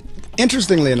 Well,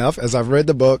 interestingly enough, as I've read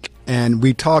the book, and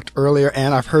we talked earlier,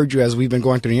 and I've heard you as we've been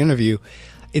going through the interview,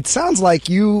 it sounds like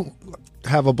you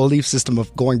have a belief system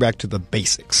of going back to the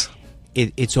basics.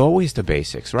 It's always the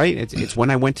basics, right? It's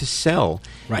when I went to sell.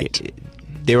 Right.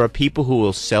 There are people who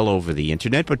will sell over the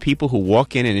internet, but people who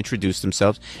walk in and introduce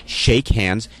themselves, shake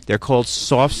hands. They're called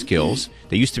soft skills.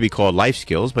 They used to be called life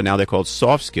skills, but now they're called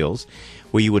soft skills,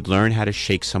 where you would learn how to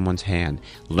shake someone's hand,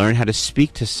 learn how to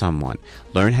speak to someone,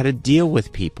 learn how to deal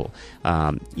with people.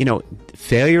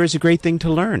 Failure is a great thing to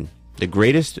learn. It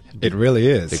really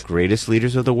is. The greatest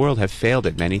leaders of the world have failed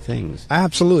at many things.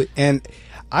 Absolutely. And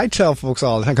I tell folks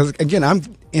all the time, because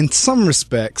again, in some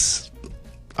respects,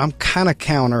 I'm kind of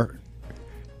counter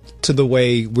to the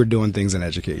way we're doing things in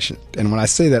education. And when I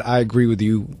say that, I agree with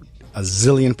you a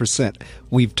zillion %.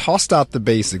 We've tossed out the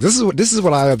basics. This is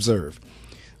what I observe.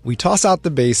 We toss out the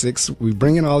basics. We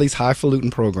bring in all these highfalutin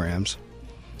programs.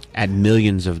 At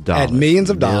millions of dollars. Millions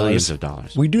of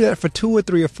dollars. We do that for 2 or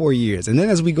 3 or 4 years. And then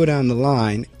as we go down the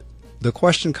line, the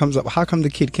question comes up, how come the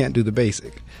kid can't do the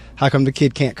basic? How come the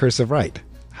kid can't cursive write?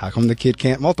 How come the kid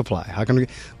can't multiply?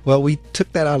 Well, we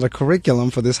took that out of the curriculum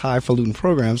for this highfalutin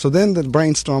program. So then the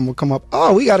brainstorm will come up,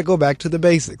 we got to go back to the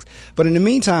basics. But in the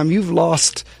meantime, you've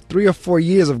lost 3 or 4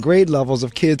 years of grade levels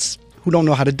of kids who don't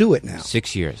know how to do it now.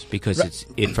 6 years, because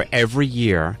it's for every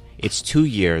year. It's 2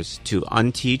 years to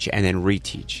unteach and then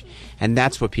reteach. And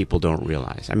that's what people don't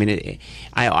realize. I mean,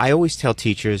 I always tell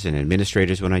teachers and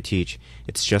administrators when I teach,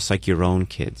 it's just like your own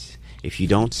kids. If you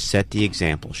don't set the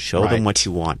example, show them what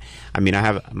you want. I mean, I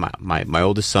have my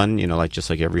oldest son,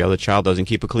 just like every other child, doesn't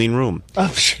keep a clean room.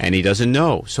 And he doesn't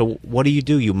know. So what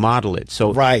do? You model it.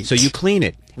 So you clean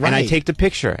it. Right. And I take the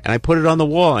picture and I put it on the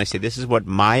wall and I say, this is what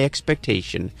my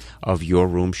expectation of your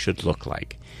room should look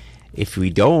like. If we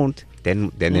don't,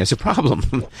 then there's a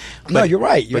problem. No, you're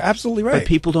right. You're absolutely right. But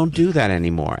people don't do that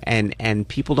anymore. And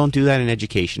people don't do that in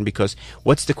education because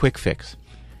what's the quick fix?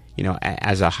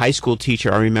 As a high school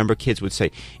teacher, I remember kids would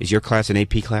say, is your class an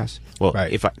AP class? Well,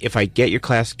 if I get your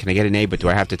class, can I get an A, but do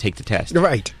I have to take the test?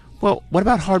 Right. Well, what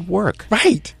about hard work?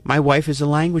 Right. My wife is a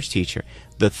language teacher.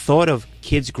 The thought of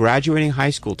kids graduating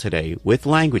high school today with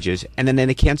languages, and then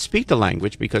they can't speak the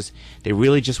language because they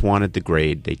really just wanted the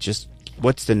grade.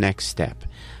 What's the next step?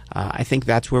 I think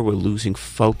that's where we're losing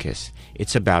focus.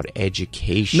 It's about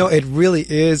education. No, it really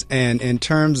is. And in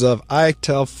terms of, I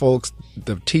tell folks,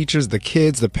 the teachers, the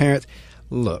kids, the parents,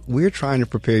 look, we're trying to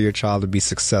prepare your child to be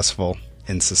successful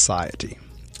in society.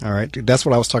 All right. That's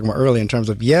what I was talking about earlier in terms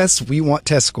of, yes, we want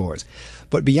test scores.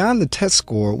 But beyond the test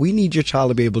score, we need your child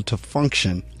to be able to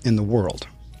function in the world.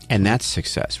 And that's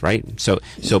success, right? So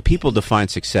people define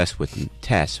success with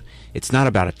tests. It's not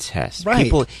about a test.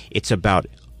 Right. It's about,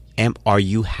 are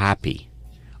you happy?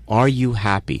 Are you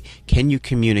happy? Can you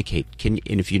communicate? And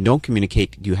if you don't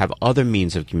communicate, do you have other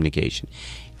means of communication?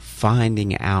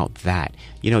 Finding out that,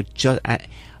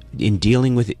 in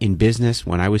dealing with in business,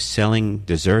 when I was selling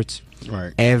desserts,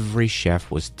 right, every chef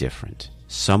was different.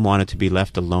 Some wanted to be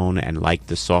left alone and liked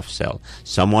the soft sell.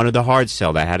 Some wanted the hard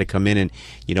sell that had to come in and,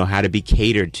 had to be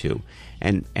catered to.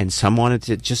 And some wanted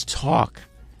to just talk.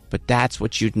 But that's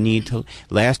what you need to.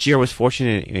 Last year I was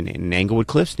fortunate in Englewood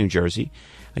Cliffs, New Jersey.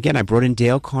 Again, I brought in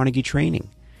Dale Carnegie training.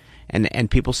 And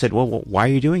people said, well, why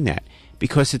are you doing that?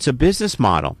 Because it's a business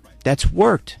model that's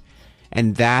worked.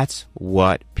 And that's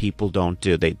what people don't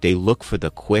do. They look for the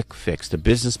quick fix, the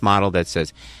business model that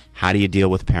says, how do you deal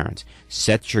with parents?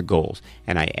 Set your goals.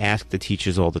 And I ask the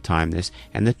teachers all the time this,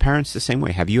 and the parents the same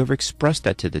way. Have you ever expressed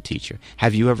that to the teacher?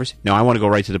 Have you ever? No, I want to go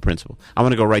right to the principal. I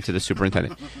want to go right to the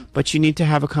superintendent. But you need to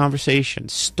have a conversation.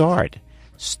 Start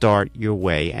your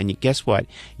way. And guess what?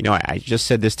 I just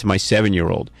said this to my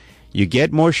 7-year-old. You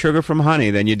get more sugar from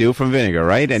honey than you do from vinegar,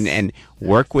 right? And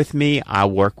work with me, I'll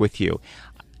work with you.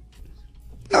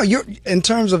 No, you're in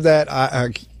terms of that.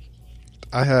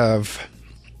 I have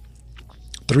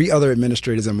 3 other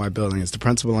administrators in my building. It's the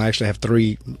principal, and I actually have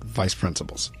 3 vice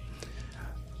principals,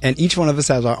 and each one of us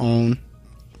has our own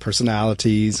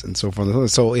personalities and so forth.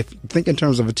 So, if think in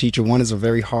terms of a teacher, one is a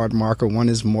very hard marker, one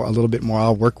is a little bit more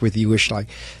I'll work with you-ish,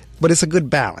 but it's a good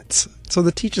balance. So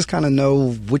the teachers kind of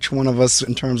know which one of us,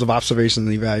 in terms of observations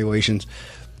and evaluations,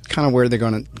 kind of where they're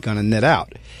going to net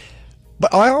out.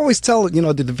 But I always tell, the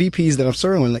VPs that I'm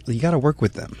serving with, you got to work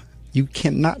with them. You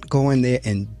cannot go in there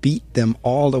and beat them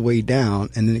all the way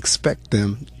down and then expect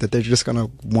them that they're just going to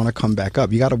want to come back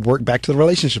up. You got to work back to the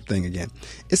relationship thing again.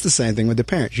 It's the same thing with the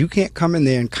parents. You can't come in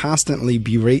there and constantly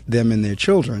berate them and their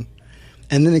children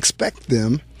and then expect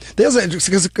them.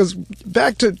 Because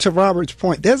back to Robert's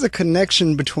point, there's a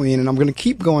connection between, and I'm going to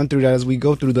keep going through that as we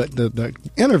go through the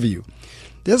interview.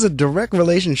 There's a direct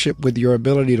relationship with your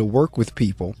ability to work with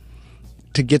people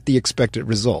to get the expected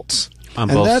results. On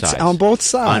both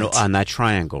sides. On that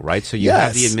triangle, right? So you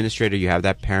have the administrator, you have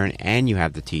that parent, and you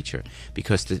have the teacher.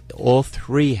 Because all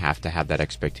 3 have to have that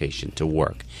expectation to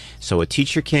work. So a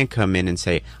teacher can't come in and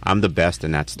say, I'm the best,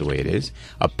 and that's the way it is.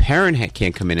 A parent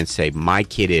can't come in and say, my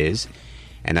kid is.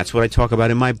 And that's what I talk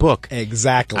about in my book.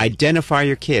 Exactly. Identify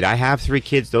your kid. I have 3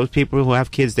 kids. Those people who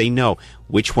have kids, they know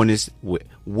which one is,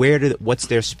 what's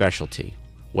their specialty.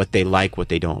 What they like, what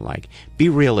they don't like. Be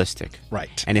realistic.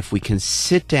 Right. And if we can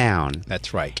sit down.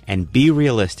 That's right. And be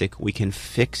realistic, we can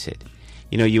fix it.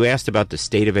 You asked about the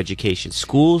state of education.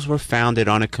 Schools were founded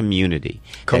on a community.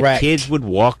 Correct. That kids would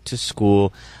walk to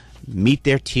school, meet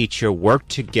their teacher, work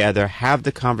together, have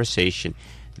the conversation.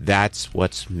 That's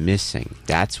what's missing.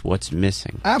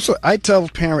 Absolutely. I tell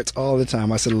parents all the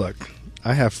time, I said, look,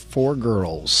 I have 4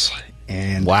 girls.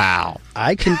 And wow,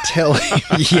 I can tell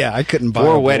you, I couldn't buy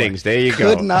 4 weddings. There you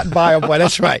go. Could not buy a boy.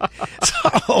 That's right.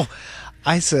 So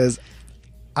I says,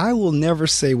 I will never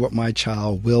say what my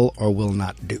child will or will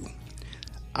not do.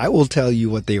 I will tell you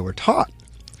what they were taught.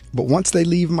 But once they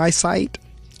leave my sight,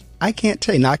 I can't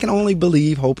tell you. Now, I can only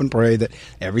believe, hope, and pray that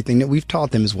everything that we've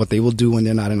taught them is what they will do when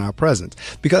they're not in our presence.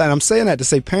 Because, and I'm saying that to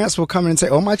say parents will come in and say,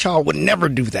 oh, my child would never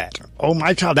do that. Oh,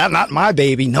 my child, that's not my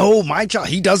baby. No, my child,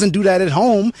 he doesn't do that at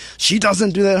home. She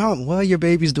doesn't do that at home. Well, your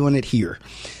baby's doing it here.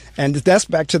 And that's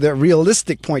back to the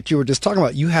realistic point you were just talking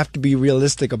about. You have to be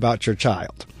realistic about your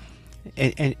child.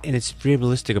 And it's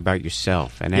realistic about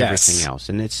yourself and everything else,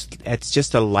 and it's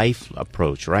just a life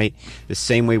approach, right? The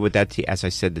same way with that, as I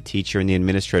said, the teacher and the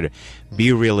administrator.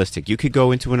 Be realistic. You could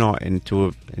go into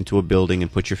a building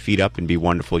and put your feet up and be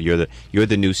wonderful. You're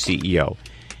the new CEO,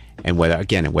 and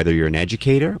whether you're an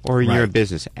educator or you're a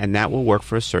business, and that will work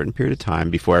for a certain period of time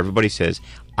before everybody says,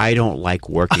 I don't like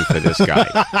working for this guy.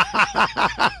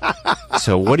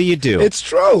 So what do? It's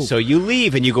true. So you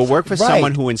leave and you go work for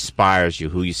someone who inspires you,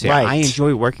 who you say, I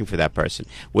enjoy working for that person.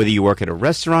 Whether you work at a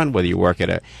restaurant, whether you work at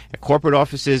a corporate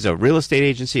offices, a real estate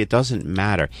agency, it doesn't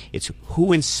matter. It's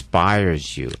who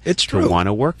inspires you to want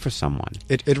to work for someone.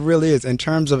 It really is. In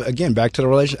terms of, again, back to the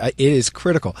relationship, it is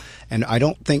critical. And I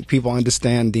don't think people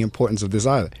understand the importance of this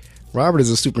either. Robert is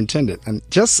a superintendent, and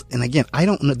again, I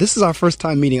don't know. This is our first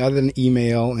time meeting other than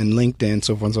email and LinkedIn,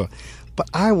 so forth and so on. But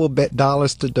I will bet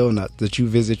dollars to donuts that you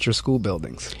visit your school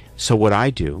buildings. So what I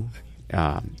do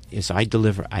is I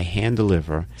hand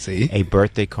deliver a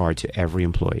birthday card to every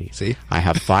employee. I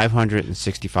have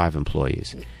 565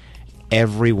 employees.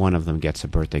 Every one of them gets a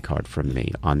birthday card from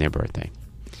me on their birthday.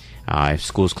 If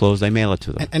school's closed, I mail it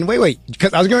to them. And wait,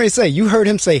 because I was going to say, you heard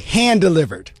him say hand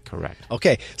delivered. Correct.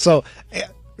 Okay, so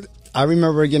I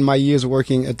remember, again, my years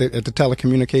working at the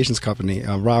telecommunications company,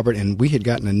 Robert, and we had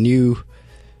gotten a new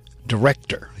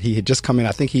director. He had just come in.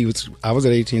 I was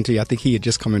at AT&T. I think he had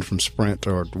just come in from Sprint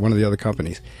or one of the other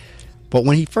companies. But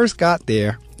when he first got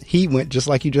there, he went, just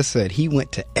like you just said, he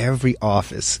went to every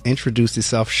office, introduced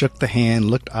himself, shook the hand,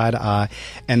 looked eye to eye,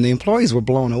 and the employees were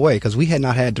blown away because we had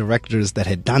not had directors that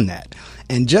had done that.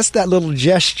 And just that little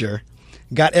gesture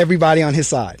got everybody on his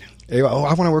side. They go, oh,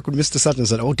 I want to work with Mr. Such and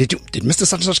Such. Oh, did Mr.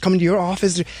 Such and Such come into your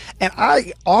office? And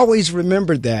I always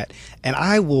remembered that. And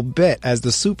I will bet, as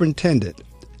the superintendent,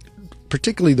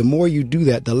 particularly the more you do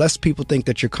that, the less people think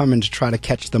that you're coming to try to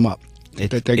catch them up. They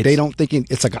don't think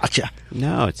it's a gotcha.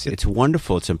 No, it's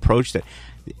wonderful. It's an approach that,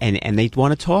 and they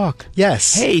want to talk.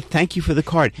 Yes. Hey, thank you for the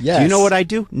card. Yes. Do you know what I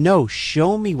do? No,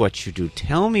 show me what you do.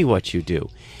 Tell me what you do.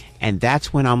 And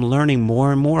that's when I'm learning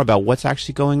more and more about what's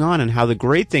actually going on and how the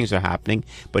great things are happening,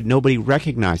 but nobody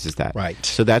recognizes that. Right.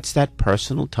 So that's that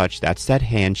personal touch. That's that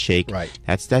handshake. Right.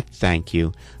 That's that thank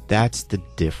you. That's the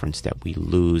difference that we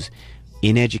lose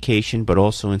in education, but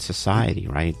also in society,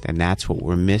 right? And that's what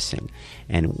we're missing.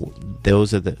 And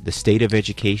those are the state of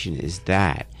education is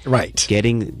that. Right.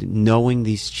 Knowing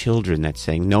these children, that's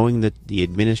saying, knowing the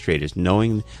administrators,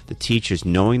 knowing the teachers,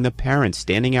 knowing the parents,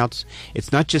 standing out.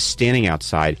 It's not just standing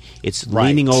outside. It's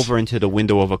leaning over into the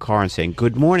window of a car and saying,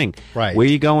 good morning. Right. Where are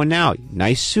you going now?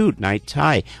 Nice suit, nice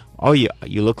tie. Oh, you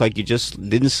look like you just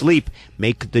didn't sleep.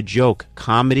 Make the joke.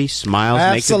 Comedy, smiles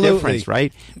Absolutely. make the difference,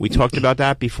 right? We talked about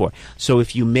that before. So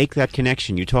if you make that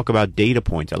connection, you talk about data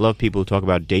points. I love people who talk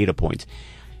about data points.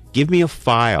 Give me a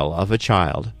file of a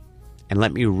child and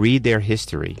let me read their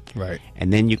history. Right.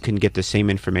 And then you can get the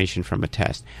same information from a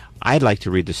test. I'd like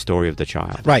to read the story of the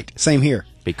child. Right. Same here.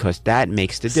 Because that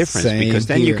makes the difference. Same because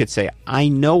then here. you could say, I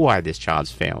know why this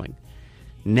child's failing.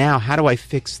 Now, how do I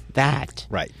fix that?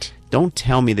 Right. Don't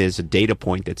tell me there's a data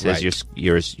point that says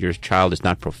your child is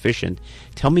not proficient.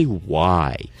 Tell me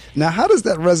why. Now, how does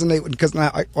that resonate? Because now,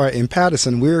 in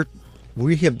Patterson,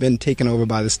 we have been taken over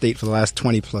by the state for the last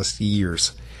 20 plus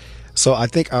years. So I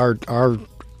think our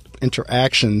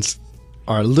interactions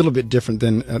are a little bit different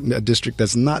than a district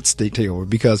that's not state takeover.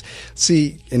 Because,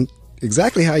 see,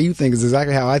 exactly how you think is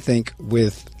exactly how I think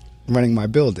with running my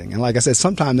building. And like I said,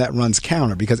 sometimes that runs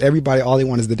counter because everybody, all they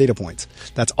want is the data points.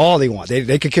 That's all they want.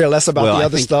 They could care less about the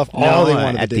other stuff. All they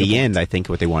want is at the data the points. end, I think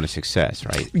what they want is success,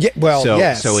 right? Yeah, well,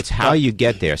 yes. So it's how you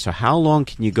get there. So how long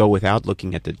can you go without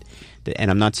looking at the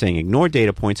and I'm not saying ignore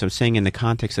data points. I'm saying in the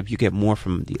context of you get more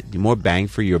from the more bang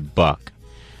for your buck,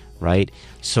 right?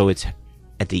 So it's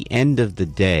at the end of the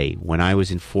day, when I was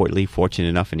in Fort Lee, fortunate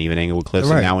enough, and even Englewood Cliffs,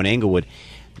 and now in Englewood,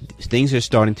 things are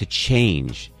starting to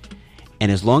change.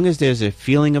 And as long as there's a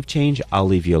feeling of change, I'll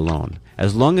leave you alone.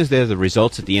 As long as there's the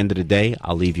results at the end of the day,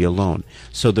 I'll leave you alone.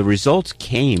 So the results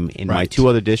came in my two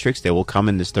other districts. They will come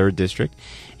in this third district.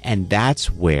 And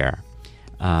that's where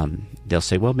they'll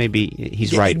say, well, maybe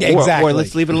he's right. Exactly. Or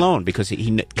let's leave it alone because he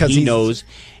knows.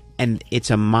 And it's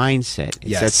a mindset.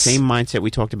 It's that same mindset we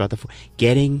talked about before.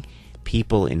 Getting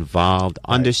people involved,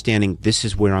 understanding this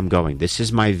is where I'm going. This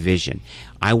is my vision.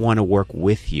 I want to work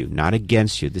with you, not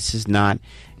against you. This is not...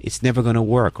 It's never going to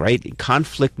work, right?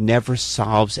 Conflict never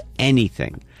solves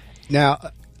anything.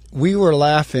 Now, we were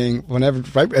laughing whenever,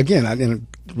 again,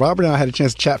 Robert and I had a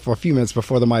chance to chat for a few minutes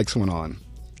before the mics went on.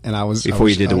 And Before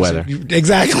you did the weather.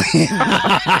 Exactly.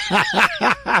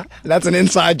 That's an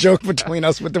inside joke between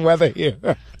us with the weather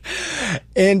here.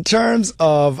 In terms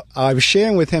of, I was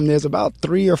sharing with him, there's about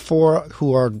 3 or 4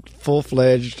 who are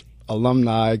full-fledged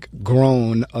alumni,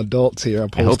 grown adults here,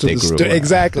 opposed to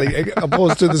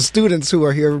opposed to the students who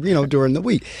are here, during the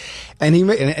week. And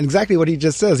exactly what he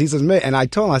just says. He says, and I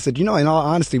told him, I said, in all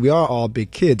honesty, we are all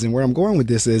big kids. And where I'm going with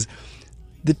this is,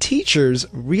 the teachers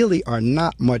really are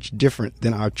not much different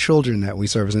than our children that we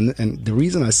service. And the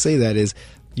reason I say that is,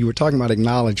 you were talking about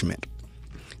acknowledgement.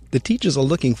 The teachers are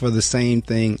looking for the same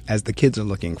thing as the kids are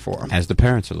looking for. As the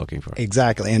parents are looking for.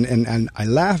 Exactly. And I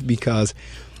laugh because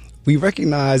we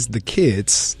recognize the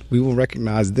kids, we will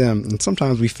recognize them, and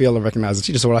sometimes we fail to recognize the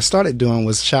teachers. So what I started doing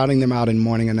was shouting them out in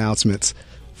morning announcements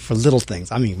for little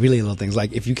things. I mean, really little things.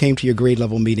 Like if you came to your grade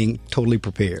level meeting totally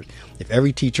prepared. If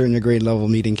every teacher in your grade level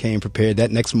meeting came prepared, that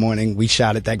next morning we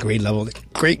shouted that grade level,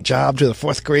 great job to the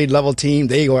 4th grade level team.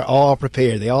 They were all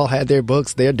prepared. They all had their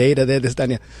books, their data, their this, that,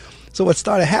 and that. So what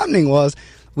started happening was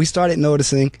we started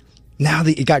noticing now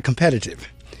that it got competitive.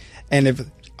 And if...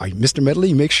 Are you Mr.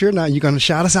 Medley? Make sure now you're going to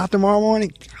shout us out tomorrow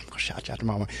morning. I'm going to shout you out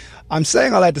tomorrow morning. I'm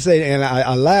saying all that to say, and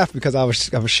I laugh because I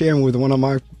was sharing with one of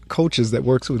my coaches that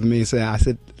works with me. I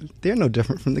said, they're no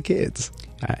different from the kids.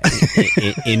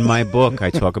 In my book, I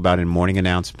talk about in morning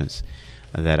announcements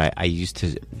that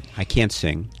I can't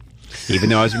sing. Even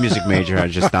though I was a music major,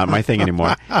 it's just not my thing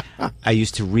anymore. I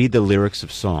used to read the lyrics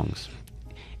of songs.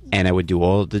 And I would do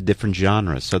all the different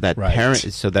genres so that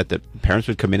the parents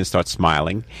would come in and start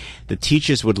smiling. The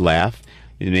teachers would laugh.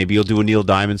 maybe you'll do a Neil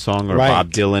Diamond song or Right.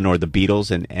 Bob Dylan or the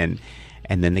Beatles,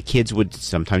 and then the kids would,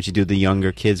 sometimes you do the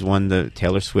younger kids one, the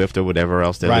Taylor Swift or whatever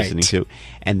else they're Right. listening to,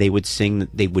 and they would sing,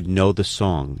 they would know the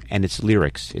song, and it's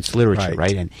lyrics, it's literature,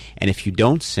 Right. right? And if you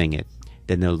don't sing it,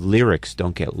 then the lyrics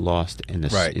don't get lost in the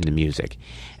Right. in the music.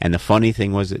 And the funny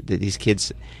thing was that these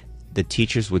kids, the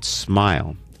teachers would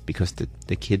smile because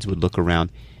the kids would look around.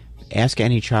 Ask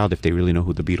any child if they really know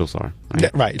who the Beatles are. Right? Yeah,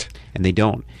 right. And they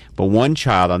don't. But one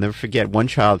child, I'll never forget, one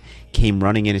child came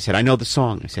running in and said, I know the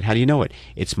song. I said, how do you know it?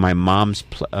 It's my mom's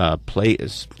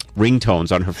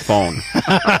ringtones on her phone.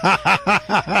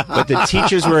 But the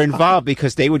teachers were involved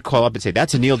because they would call up and say,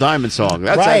 that's a Neil Diamond song.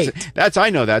 That's I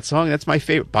know that song. That's my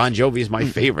favorite. Bon Jovi is my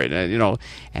favorite.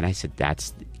 And I said,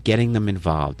 that's getting them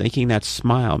involved, making that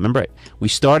smile. Remember, we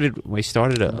started a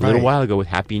little while ago with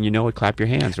Happy and You Know It, clap your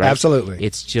hands, right? Absolutely.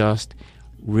 It's just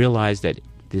realize that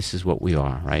this is what we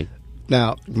are, right?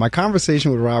 Now, my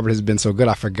conversation with Robert has been so good,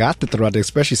 I forgot to throw out there,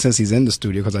 especially since he's in the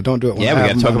studio, because I don't do it when I we have got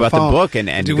to him talk on about the book and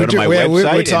go to my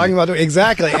website. We're talking about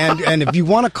exactly. And if you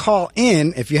want to call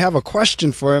in, if you have a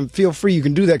question for him, feel free. You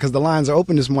can do that because the lines are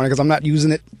open this morning because I'm not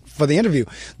using it for the interview.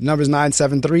 The number is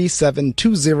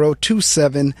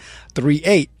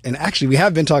 973-720-2738. And actually, we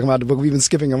have been talking about the book. We've been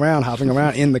hopping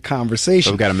around in the conversation.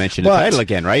 So we've got to mention the title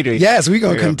again, right? Yes, we're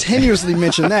going to continuously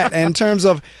mention that. And in terms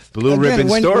of Blue Ribbon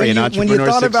Story in Entrepreneur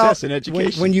Success in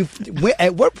Education.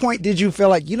 At what point did you feel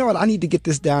like, you know what, I need to get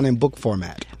this down in book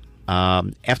format?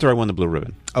 After I won the Blue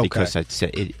Ribbon, because I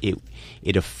said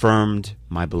it affirmed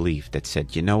my belief that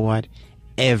said, you know what,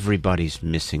 everybody's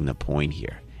missing the point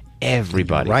here.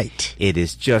 Everybody. Right. It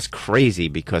is just crazy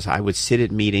because I would sit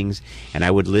at meetings and I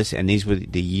would listen, and these were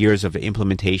the years of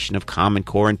implementation of Common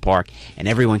Core and Park, and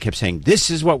everyone kept saying,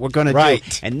 this is what we're going to do,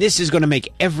 and this is going to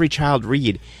make every child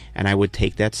read. And I would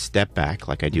take that step back,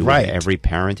 like I do with every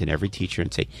parent and every teacher,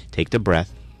 and say, take the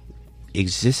breath.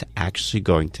 Is this actually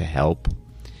going to help?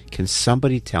 Can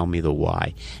somebody tell me the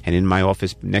why? And in my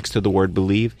office, next to the word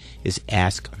believe, is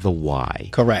ask the why.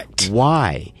 Correct.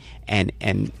 Why? And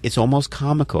it's almost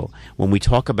comical when we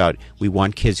talk about we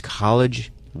want kids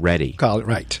college ready.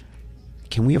 Right.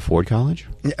 Can we afford college?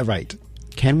 Yeah, right.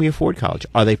 Can we afford college?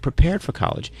 Are they prepared for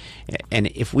college? And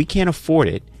if we can't afford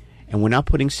it, and we're not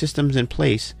putting systems in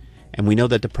place, and we know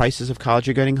that the prices of college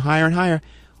are getting higher and higher,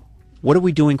 what are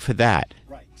we doing for that?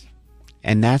 Right.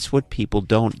 And that's what people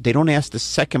they don't ask the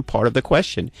second part of the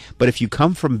question. But if you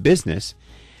come from business,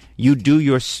 you do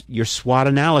your SWOT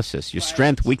analysis, your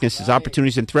strength, weaknesses,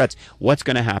 opportunities, and threats. What's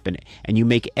going to happen? And you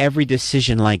make every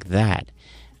decision like that.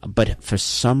 But for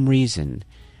some reason,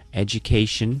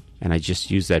 education, and I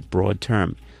just use that broad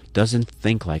term, doesn't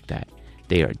think like that.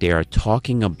 They are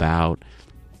talking about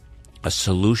a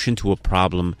solution to a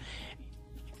problem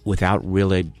without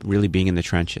really being in the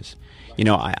trenches. You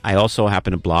know, I also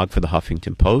happen to blog for the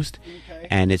Huffington Post,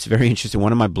 and it's very interesting.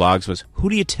 One of my blogs was,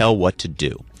 who do you tell what to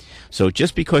do? So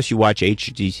just because you watch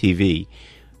HGTV,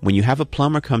 when you have a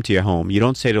plumber come to your home, you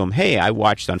don't say to him, hey, I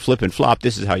watched on Flip and Flop,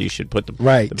 this is how you should put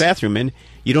the bathroom in.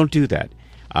 You don't do that.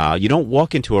 You don't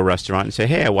walk into a restaurant and say,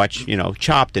 hey, I watched,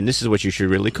 Chopped, and this is what you should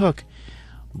really cook.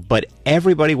 But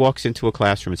everybody walks into a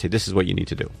classroom and say, this is what you need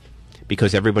to do,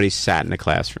 because everybody's sat in a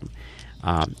classroom.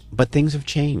 But things have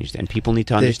changed, and people need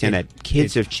to understand that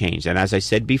kids have changed. And as I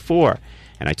said before,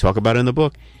 and I talk about it in the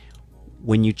book,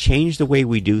 when you change the way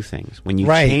we do things, when you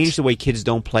change the way kids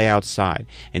don't play outside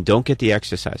and don't get the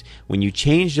exercise, when you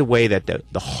change the way that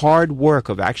the hard work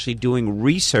of actually doing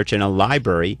research in a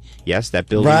library, yes, that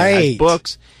building has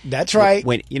books. That's right.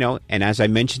 When and as I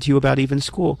mentioned to you about even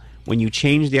school, when you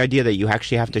change the idea that you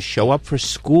actually have to show up for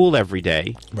school every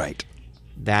day,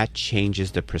 that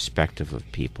changes the perspective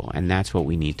of people, and that's what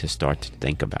we need to start to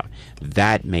think about.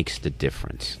 That makes the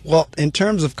difference. Well, in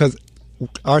terms of, because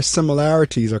our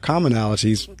similarities or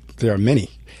commonalities, there are many.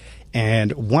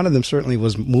 And one of them certainly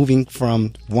was moving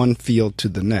from one field to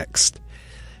the next.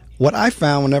 What I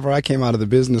found whenever I came out of the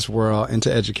business world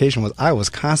into education was I was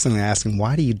constantly asking,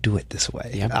 why do you do it this way?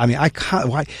 Yep. I mean,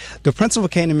 why? The principal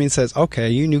came to me and says, okay,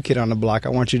 you new kid on the block, I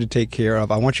want you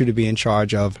to be in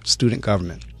charge of student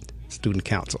government, student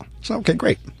council. So, okay,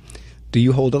 great. Do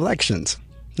you hold elections?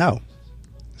 No.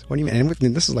 What do you mean? And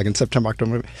this is like in September,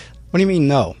 October. What do you mean,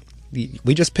 no?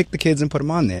 We just pick the kids and put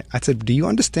them on there. I said, do you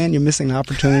understand you're missing an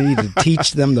opportunity to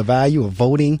teach them the value of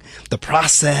voting, the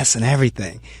process, and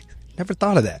everything? Never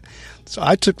thought of that. So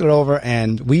I took it over,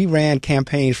 and we ran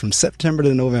campaigns from September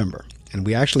to November. And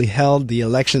we actually held the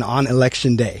election on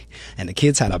election day. And the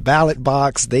kids had a ballot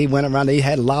box. They went around. They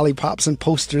had lollipops and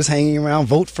posters hanging around,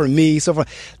 vote for me, so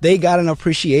forth. They got an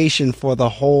appreciation for the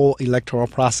whole electoral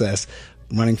process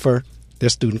running for their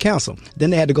student council.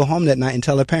 Then they had to go home that night and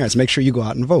tell their parents, make sure you go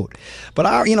out and vote. But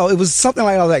it was something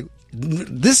like, I was like,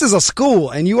 this is a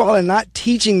school and you all are not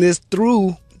teaching this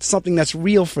through something that's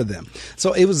real for them.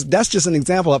 So that's just an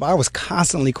example of, I was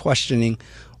constantly questioning,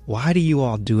 why do you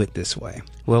all do it this way?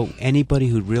 Well, anybody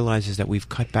who realizes that we've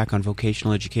cut back on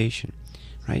vocational education,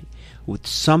 right? With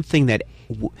something that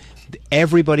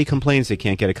everybody complains they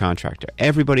can't get a contractor.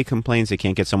 Everybody complains they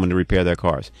can't get someone to repair their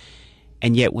cars.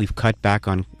 And yet we've cut back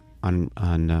on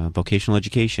vocational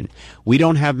education. We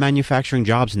don't have manufacturing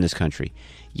jobs in this country.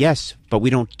 Yes, but we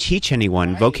don't teach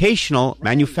anyone vocational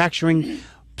manufacturing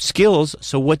skills.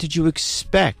 So what did you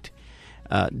expect?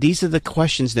 These are the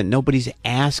questions that nobody's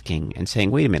asking and saying,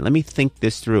 wait a minute, let me think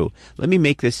this through. Let me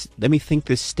think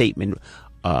this statement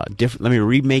different. Let me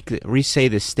re-say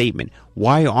this statement.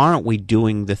 Why aren't we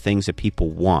doing the things that people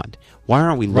want? Why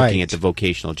aren't we looking at the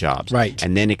vocational jobs? Right.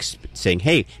 And then saying,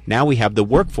 hey, now we have the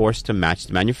workforce to match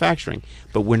the manufacturing.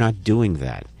 But we're not doing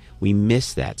that. We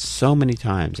miss that so many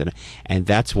times. And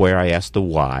that's where I asked the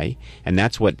why. And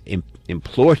that's what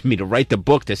implored me to write the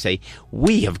book, to say,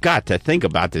 we have got to think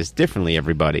about this differently,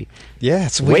 everybody.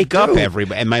 Yes, wake up,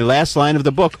 everybody. And my last line of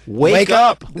the book, wake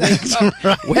up.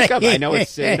 Wake up. I know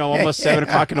it's almost 7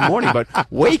 o'clock in the morning, but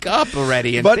wake up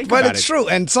already and think about it. But it's true.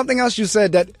 And something else you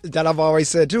said that I've always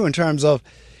said too, in terms of,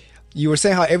 you were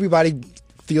saying how everybody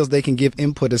feels they can give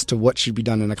input as to what should be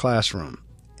done in a classroom.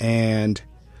 And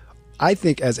I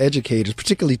think as educators,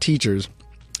 particularly teachers,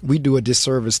 we do a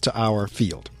disservice to our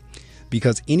field,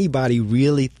 because anybody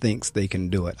really thinks they can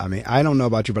do it. I mean, I don't know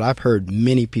about you, but I've heard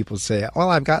many people say, well,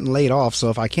 I've gotten laid off, so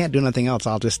if I can't do nothing else,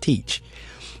 I'll just teach.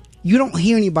 You don't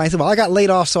hear anybody say, well, I got laid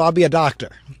off, so I'll be a doctor.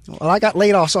 Well, I got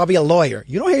laid off, so I'll be a lawyer.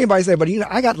 You don't hear anybody say, but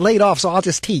I got laid off, so I'll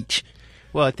just teach.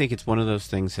 Well, I think it's one of those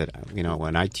things that,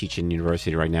 when I teach in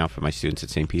university right now for my students at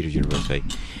St. Peter's University,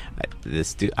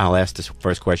 I'll ask this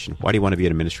first question: why do you want to be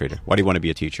an administrator? Why do you want to be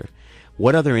a teacher?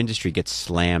 What other industry gets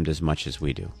slammed as much as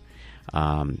we do?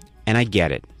 And I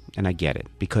get it.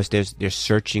 Because they're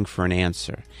searching for an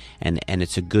answer, and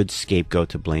it's a good scapegoat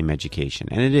to blame education,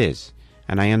 and it is,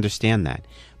 and I understand that.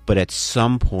 But at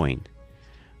some point,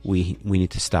 we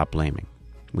need to stop blaming.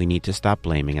 We need to stop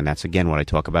blaming, and that's again what I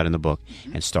talk about in the book,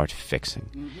 and start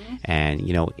fixing. And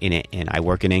and I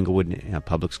work in Englewood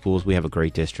public schools. We have a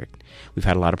great district. We've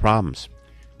had a lot of problems.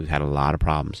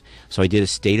 So I did a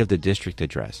state of the district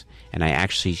address, and I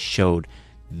actually showed,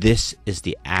 this is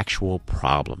the actual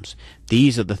problems.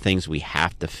 These are the things we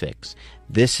have to fix.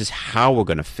 This is how we're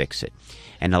going to fix it.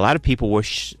 And a lot of people were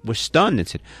stunned and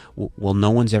said, well, no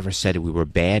one's ever said we were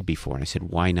bad before. And I said,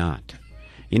 why not?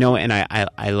 And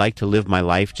I like to live my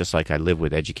life just like I live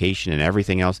with education and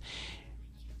everything else.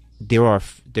 There are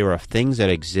things that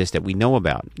exist that we know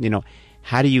about.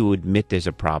 How do you admit there's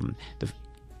a problem?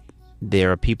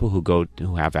 There are people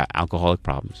who have alcoholic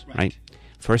problems, right?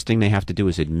 First thing they have to do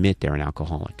is admit they're an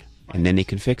alcoholic, and then they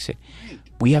can fix it.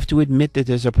 We have to admit that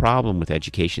there's a problem with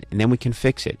education, and then we can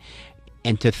fix it.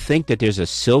 And to think that there's a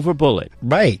silver bullet,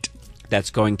 right, that's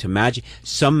going to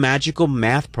some magical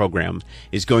math program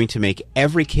is going to make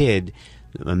every kid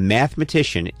a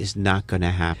mathematician, is not going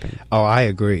to happen. Oh, I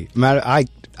agree.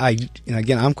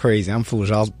 Again, I'm crazy. I'm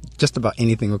foolish. Just about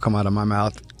anything will come out of my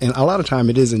mouth, and a lot of time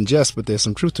it is in jest, but there's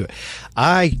some truth to it.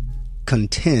 I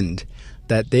contend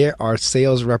that there are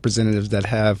sales representatives that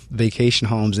have vacation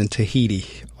homes in Tahiti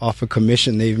off a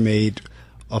commission they've made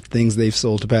of things they've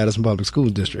sold to Patterson Public School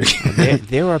District.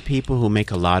 there are people who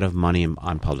make a lot of money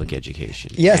on public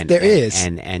education. Yes, there is.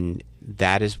 And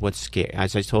that is what's scary.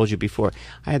 As I told you before,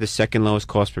 I had the second lowest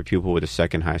cost per pupil with the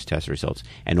second highest test results.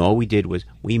 And all we did was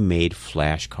we made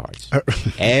flashcards.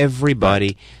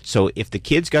 Everybody. So if the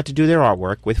kids got to do their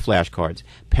artwork with flashcards,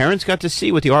 parents got to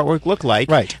see what the artwork looked like.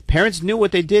 Right. Parents knew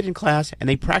what they did in class, and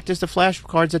they practiced the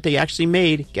flashcards that they actually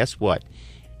made. Guess what?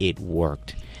 It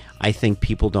worked. I think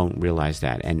people don't realize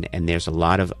that, and there's a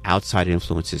lot of outside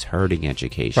influences hurting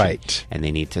education. Right. And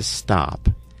they need to stop.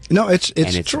 No, it's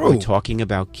true. We're talking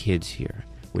about kids here.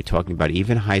 We're talking about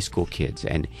even high school kids,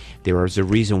 and there is a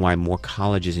reason why more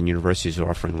colleges and universities are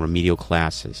offering remedial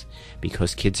classes,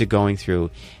 because kids are going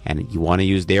through, and you want to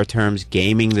use their terms,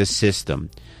 gaming the system,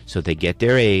 so they get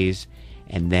their A's,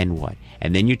 and then what?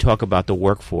 And then you talk about the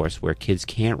workforce where kids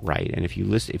can't write, and if you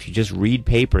just read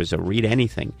papers or read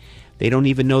anything, they don't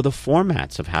even know the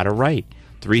formats of how to write.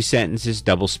 3 sentences,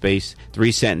 double space,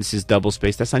 3 sentences, double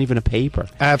space. That's not even a paper.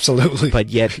 Absolutely. But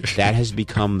yet that has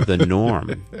become the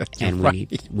norm. And we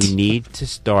need to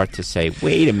start to say,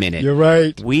 wait a minute. You're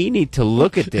right. We need to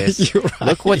look at this. You're right.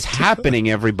 Look what's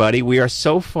happening, everybody. We are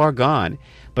so far gone.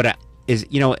 But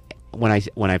when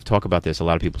I talk about this, a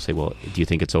lot of people say, "Well, do you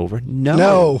think it's over?"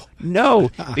 No,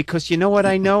 because you know what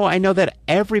I know? I know that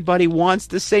everybody wants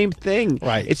the same thing.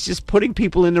 Right. It's just putting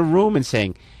people in the room and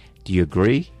saying, "Do you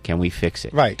agree? Can we fix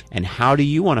it?" Right. And how do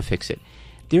you want to fix it?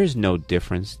 There's no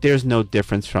difference. There's no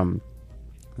difference from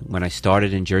when I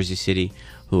started in Jersey City,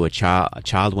 a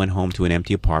child went home to an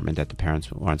empty apartment that the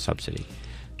parents were on subsidy,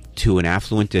 to an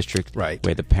affluent district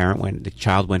where the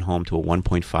child went home to a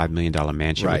 $1.5 million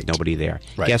mansion with nobody there.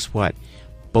 Right. Guess what?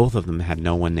 Both of them had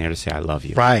no one there to say, "I love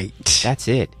you." Right. That's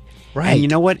it. Right. And you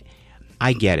know what?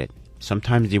 I get it.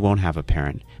 Sometimes you won't have a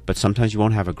parent, but sometimes you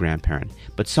won't have a grandparent.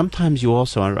 But sometimes you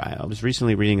also, I was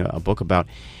recently reading a book about,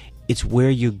 it's where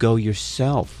you go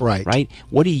yourself. Right?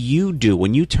 What do you do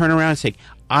when you turn around and say,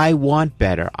 "I want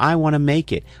better. I want to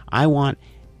make it. I want,"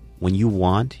 when you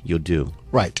want, you'll do.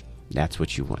 Right. That's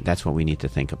what you want. That's what we need to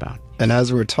think about. And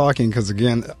as we're talking, because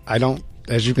again,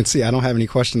 as you can see, I don't have any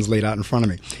questions laid out in front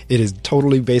of me. It is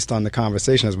totally based on the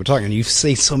conversation as we're talking. And you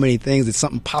say so many things, it's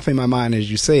something popping in my mind as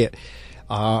you say it.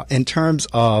 In terms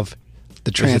of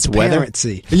the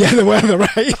transparency. Yeah, the weather,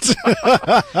 right?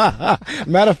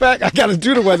 Matter of fact, I got to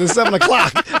do the weather at 7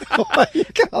 o'clock.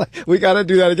 We got to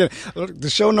do that again.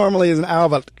 The show normally is an hour,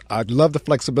 but I love the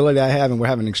flexibility I have, and we're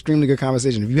having an extremely good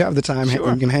conversation. If you have the time, you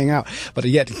can hang out. But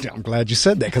yet, I'm glad you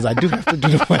said that, because I do have to do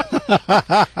the weather.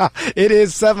 It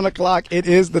is 7 o'clock. It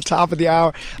is the top of the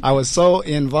hour. I was so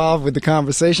involved with the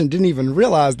conversation, didn't even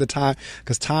realize the time,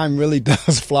 because time really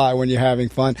does fly when you're having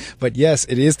fun. But yes,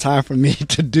 it is time for me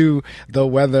to do the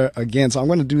weather again. So I'm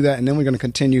going to do that, and then we're going to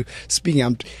continue speaking.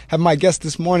 I have my guest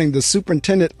this morning, the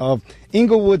superintendent of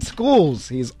Englewood Schools.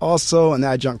 He's also an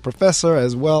adjunct professor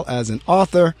as well as an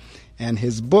author, and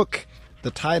his book,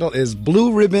 the title is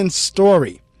Blue Ribbon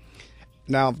Story.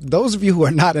 Now, those of you who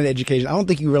are not in education, I don't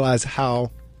think you realize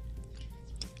how,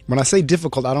 when I say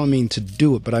difficult, I don't mean to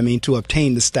do it, but I mean to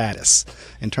obtain the status,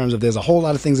 in terms of there's a whole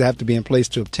lot of things that have to be in place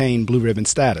to obtain blue ribbon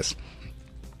status.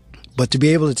 But to be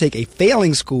able to take a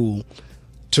failing school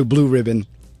to blue ribbon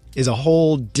is a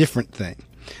whole different thing.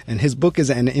 And his book is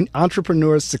an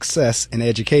entrepreneur's success in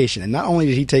education. And not only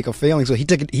did he take a failing, so he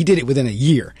did it within a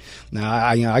year. Now,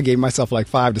 I gave myself like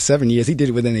 5 to 7 years. He did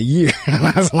it within a year. And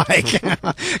I was like,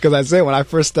 because I said when I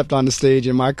first stepped on the stage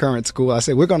in my current school, I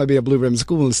said, "We're going to be a blue ribbon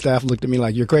school," and the staff looked at me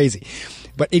like, "You're crazy."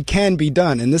 But it can be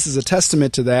done, and this is a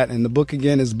testament to that. And the book,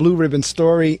 again, is Blue Ribbon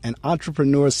Story, An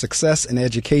Entrepreneur's Success in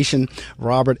Education,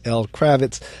 Robert L.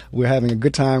 Kravitz. We're having a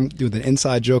good time with an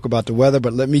inside joke about the weather,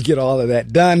 but let me get all of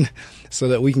that done so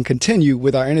that we can continue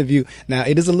with our interview. Now,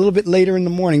 it is a little bit later in the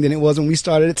morning than it was when we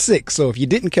started at 6, so if you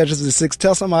didn't catch us at 6,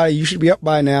 tell somebody you should be up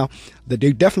by now that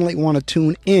they definitely want to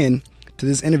tune in to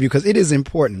this interview, because it is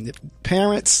important. If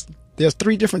parents... There's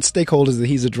 3 different stakeholders that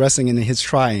he's addressing in his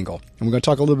triangle. And we're going to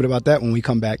talk a little bit about that when we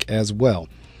come back as well.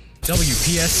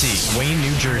 WPSC, Wayne,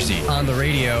 New Jersey. On the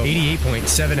radio,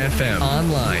 88.7 FM.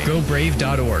 Online,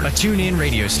 gobrave.org. A tune-in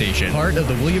radio station. Part of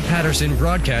the William Patterson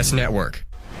Broadcast Network.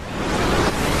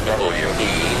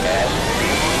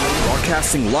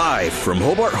 Broadcasting live from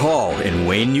Hobart Hall in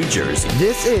Wayne, New Jersey.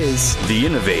 This is The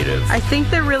Innovative. I think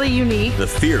they're really unique. The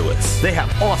Fearless. They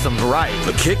have awesome variety.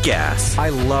 The Kick-Ass. I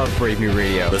love Brave New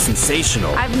Radio. The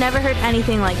Sensational. I've never heard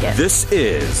anything like it. This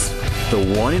is the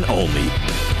one and only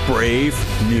Brave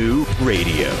New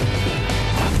Radio.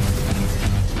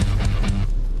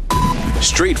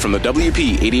 Straight from the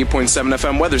WP 88.7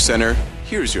 FM Weather Center,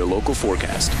 here's your local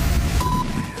forecast.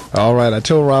 All right, I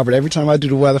told Robert every time I do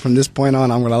the weather from this point on,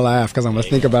 I'm going to laugh because I'm going to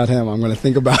think about him. I'm going to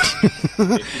think about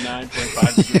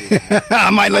 59.5 degrees. I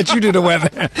might let you do the weather.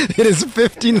 It is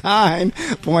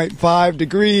 59.5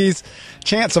 degrees.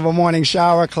 Chance of a morning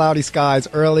shower, cloudy skies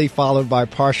early, followed by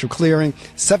partial clearing.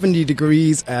 70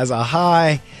 degrees as a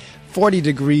high. 40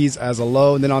 degrees as a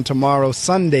low. And then on tomorrow,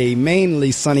 Sunday,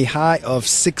 mainly sunny, high of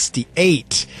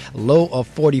 68, low of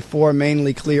 44,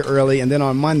 mainly clear early. And then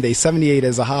on Monday, 78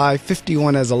 as a high,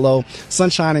 51 as a low,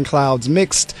 sunshine and clouds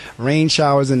mixed, rain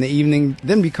showers in the evening,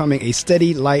 then becoming a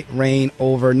steady light rain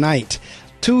overnight.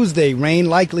 Tuesday, rain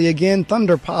likely again,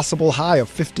 thunder possible, high of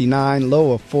 59,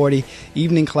 low of 40.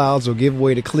 Evening clouds will give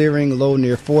way to clearing, low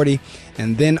near 40.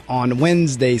 And then on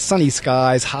Wednesday, sunny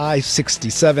skies, high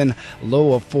 67,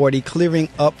 low of 40, clearing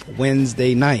up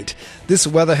Wednesday night. This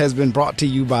weather has been brought to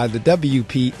you by the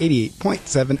WP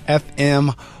 88.7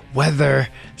 FM Weather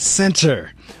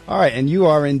Center. All right, and you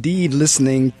are indeed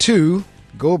listening to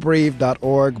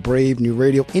gobrave.org, Brave New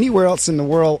Radio. Anywhere else in the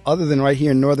world other than right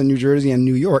here in northern New Jersey and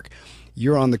New York,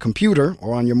 you're on the computer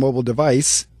or on your mobile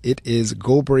device it is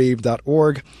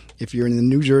gobrave.org. If you're in the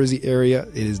New Jersey area,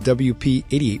 it is WP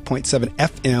 88.7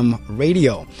 FM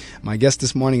radio. My guest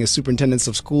this morning is Superintendent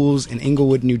of Schools in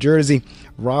Englewood, New Jersey,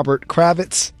 Robert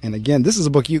Kravitz. And again, this is a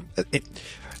book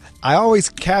I always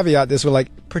caveat this with, like,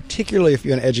 particularly if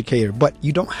you're an educator, but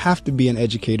you don't have to be an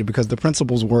educator because the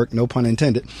principles work, no pun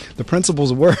intended. The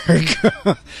principles work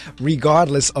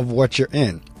regardless of what you're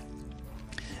in.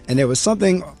 And there was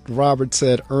something Robert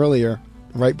said earlier,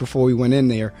 right before we went in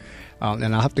there,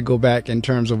 and I'll have to go back in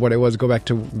terms of what it was, go back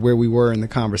to where we were in the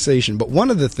conversation. But one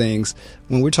of the things,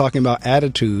 when we're talking about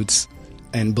attitudes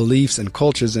and beliefs and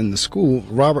cultures in the school,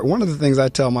 Robert, one of the things I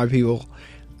tell my people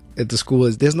at the school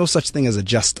is there's no such thing as a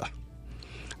justa.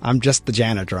 I'm just the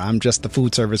janitor. I'm just the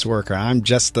food service worker. I'm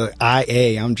just the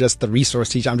IA. I'm just the resource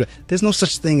teacher. There's no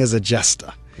such thing as a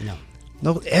justa.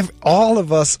 No, all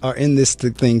of us are in this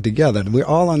thing together. We're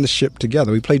all on the ship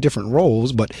together. We play different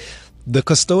roles, but the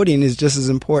custodian is just as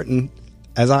important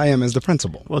as I am as the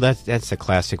principal. Well, that's the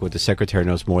classic with the secretary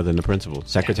knows more than the principal.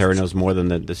 Secretary knows more than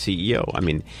the CEO. I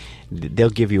mean, they'll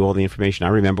give you all the information. I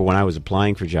remember when I was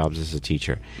applying for jobs as a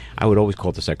teacher, I would always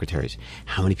call the secretaries.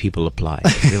 How many people applied?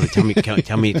 Really,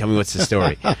 tell me what's the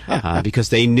story? Because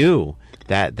they knew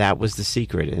that was the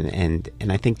secret, and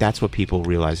I think that's what people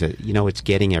realize, that it's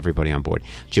getting everybody on board.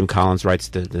 Jim Collins writes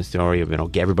the story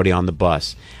of get everybody on the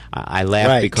bus. I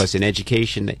laugh because in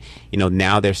education,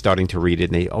 now they're starting to read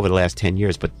it over the last 10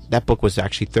 years, but that book was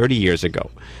actually 30 years ago.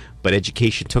 But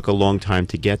education took a long time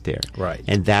to get there. Right.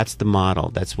 And that's the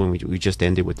model. That's when we just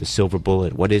ended with the silver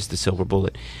bullet. What is the silver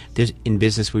bullet? In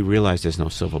business, we realize there's no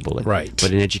silver bullet. Right.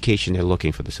 But in education, they're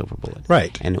looking for the silver bullet.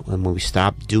 Right. And when we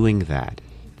stop doing that,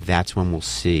 that's when we'll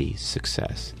see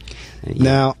success.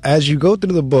 Now, as you go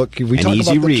through the book, we talk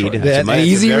easy about read.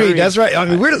 Easy read. That's right. I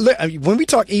mean, when we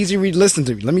talk easy read, listen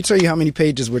to me. Let me tell you how many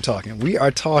pages we're talking. We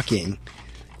are talking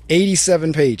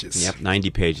 87 pages. Yep, 90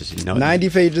 pages. 90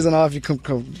 pages and off.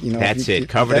 That's it.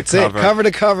 Cover to cover. Cover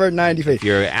to cover, 90 pages. If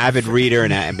you're an avid reader,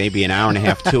 and maybe an hour and a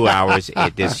half, 2 hours,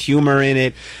 there's humor in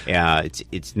it.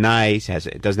 It's nice.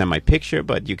 It doesn't have my picture,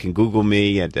 but you can Google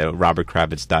me at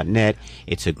robertkravitz.net.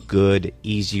 It's a good,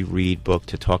 easy read book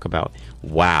to talk about.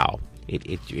 Wow.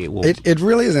 It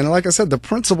really is. And like I said, the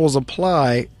principles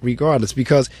apply regardless,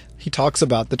 because he talks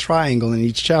about the triangle in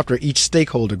each chapter, each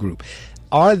stakeholder group.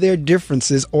 Are there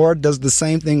differences, or does the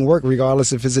same thing work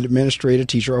regardless if it's an administrator,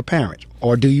 teacher, or parent?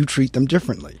 Or do you treat them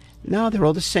differently? No, they're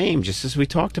all the same, just as we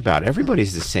talked about.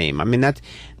 Everybody's the same. I mean,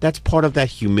 that's part of that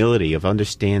humility of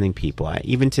understanding people.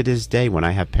 Even to this day, when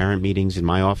I have parent meetings in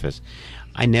my office,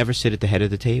 I never sit at the head of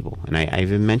the table, and I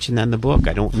even mentioned that in the book.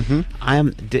 I don't. I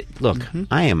am. Look,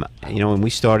 I am. When we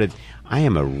started, I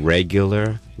am a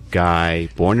regular guy,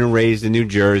 born and raised in New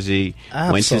Jersey.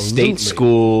 Absolutely. Went to state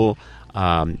school.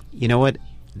 You know what?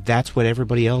 That's what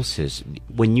everybody else is.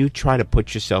 When you try to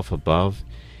put yourself above,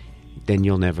 then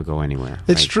you'll never go anywhere.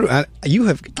 It's true.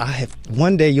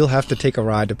 One day you'll have to take a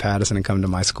ride to Patterson and come to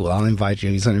my school. I'll invite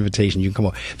you. It's an invitation. You can come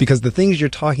over. Because the things you're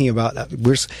talking about,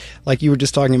 like you were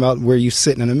just talking about where you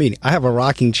sit in a meeting. I have a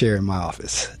rocking chair in my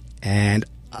office, and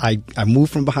I move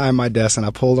from behind my desk and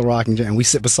I pull the rocking chair and we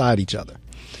sit beside each other.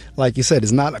 Like you said,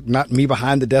 it's not me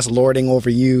behind the desk lording over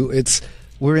you.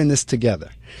 We're in this together.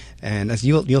 And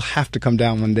you'll have to come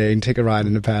down one day and take a ride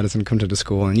into Patterson, come to the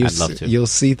school, and you'll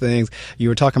see things. You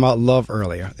were talking about love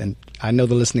earlier, and I know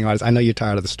the listening audience, I know you're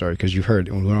tired of the story because you heard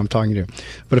it when I'm talking to you.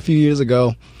 But a few years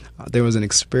ago, there was an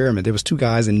experiment. There was two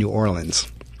guys in New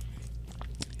Orleans,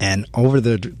 and over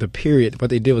the period,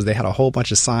 what they did was they had a whole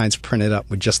bunch of signs printed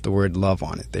up with just the word love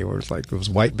on it. It was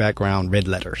white background, red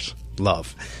letters,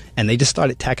 love. And they just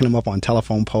started tacking them up on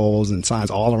telephone poles and signs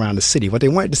all around the city. What they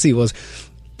wanted to see was,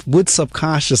 would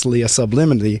subconsciously or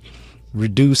subliminally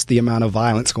reduce the amount of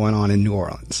violence going on in New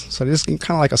Orleans. So this is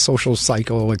kind of like a social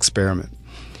cycle experiment.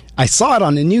 I saw it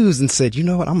on the news and said, you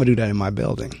know what, I'm going to do that in my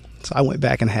building. So I went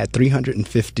back and had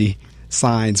 350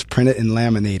 signs printed and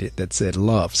laminated that said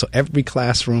love. So every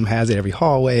classroom has it, every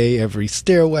hallway, every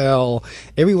stairwell,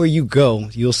 everywhere you go,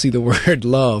 you'll see the word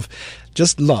love.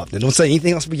 Just love. They don't say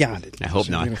anything else beyond it. I hope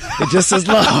not. It just says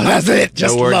love. That's it.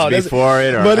 Just no words love. before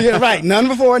it. But right. None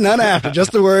before, none after.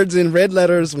 Just the words in red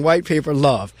letters and white paper,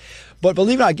 love. But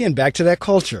believe it or not, again, back to that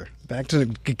culture. Back to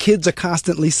the kids are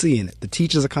constantly seeing it. The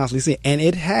teachers are constantly seeing it. And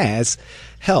it has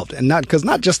helped. And not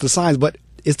just the signs, but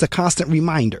it's a constant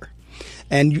reminder.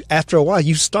 And after a while,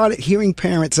 you started hearing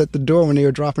parents at the door when they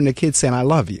were dropping their kids saying, I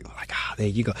love you. Like, there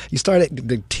you go.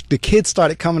 The kids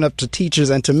started coming up to teachers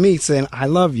and to me saying, I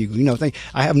love you.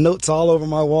 I have notes all over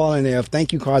my wall in there of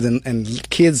thank you cards and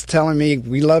kids telling me,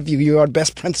 we love you. You're our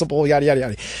best principal, yada, yada,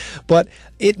 yada. But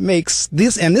it makes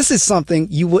this, and this is something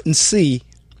you wouldn't see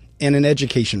in an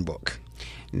education book.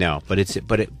 No, but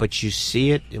you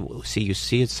see it. You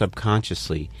see it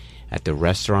subconsciously at the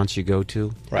restaurants you go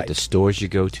to, at the stores you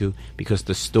go to, because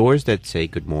the stores that say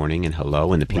good morning and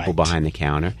hello and the people behind the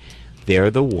counter, they're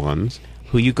the ones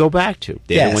who you go back to.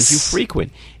 They're the ones you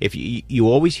frequent. If you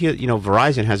always hear,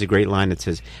 Verizon has a great line that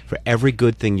says, for every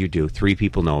good thing you do, 3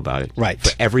 people know about it. Right.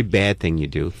 For every bad thing you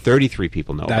do, 33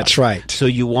 people know about it. That's right. So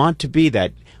you want to be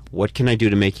that, what can I do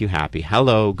to make you happy?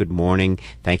 Hello, good morning,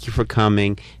 thank you for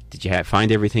coming. Did you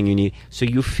find everything you need? So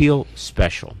you feel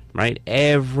special, right?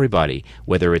 Everybody,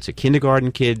 whether it's a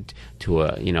kindergarten kid to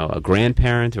a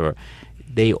grandparent, or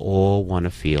they all want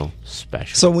to feel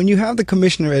special. So when you have the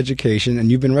Commissioner of Education and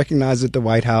you've been recognized at the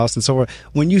White House and so forth,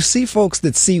 when you see folks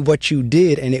that see what you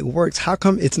did and it works, how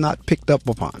come it's not picked up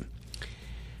upon?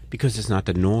 Because it's not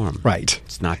the norm. Right.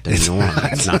 It's not the norm.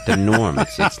 It's not the norm.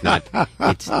 It's not.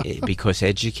 Because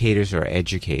educators are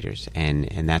educators,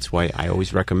 and that's why I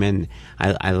always recommend.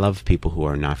 I love people who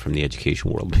are not from the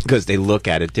education world because they look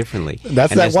at it differently.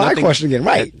 That's that why question again,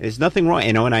 right? There's nothing wrong,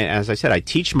 and as I said, I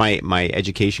teach my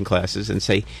education classes and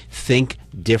say, think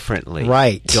differently.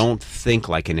 Right. Don't think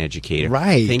like an educator.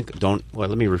 Right. Well,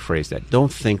 let me rephrase that.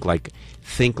 Don't think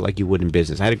like you would in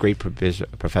business. I had a great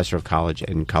professor of college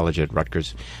at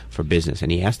Rutgers for business, and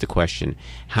he asked the question,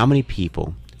 how many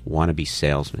people want to be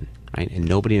salesmen, right? And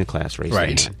nobody in the class raised their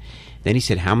hand. Then he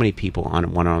said, how many people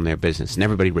want to own their business? And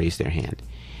everybody raised their hand.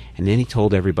 And then he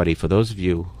told everybody, for those of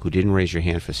you who didn't raise your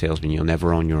hand for salesmen, you'll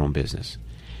never own your own business,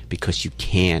 because you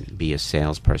can't be a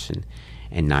salesperson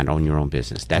and not own your own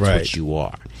business. That's what you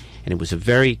are. And it was a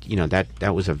very,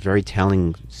 that was a very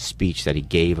telling speech that he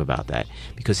gave about that,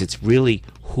 because it's really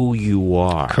who you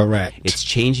are. Correct. It's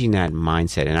changing that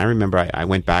mindset. And I remember I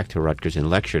went back to Rutgers and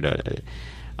lectured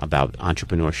about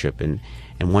entrepreneurship, and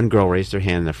one girl raised her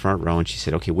hand in the front row and she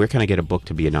said, okay, where can I get a book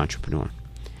to be an entrepreneur?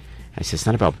 I said, it's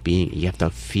not about being, you have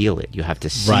to feel it. You have to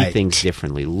see things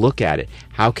differently. Look at it.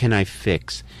 How can I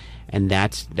fix? And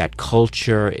that's that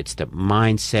culture. It's the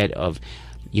mindset of,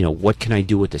 what can I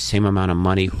do with the same amount of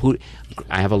money?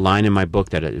 I have a line in my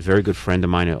book that a very good friend of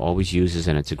mine always uses,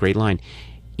 and it's a great line.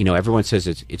 Everyone says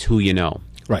it's who you know.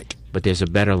 Right. But there's a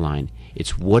better line.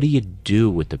 It's what do you do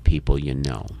with the people you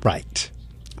know? Right.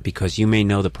 Because you may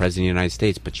know the President of the United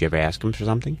States, but you ever ask him for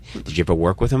something? Did you ever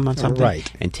work with him on something?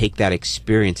 Right. And take that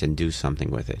experience and do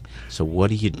something with it. So what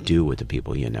do you do with the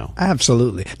people you know?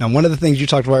 Absolutely. Now, one of the things you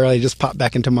talked about earlier just popped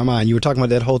back into my mind. You were talking about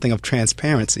that whole thing of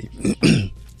transparency.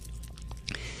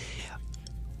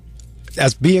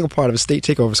 As being a part of a state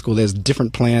takeover school, there's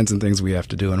different plans and things we have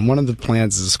to do, and one of the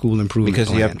plans is a school improvement plan.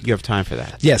 Because you have time for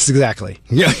that. Yes, exactly.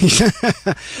 Yeah.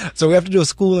 So we have to do a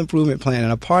school improvement plan,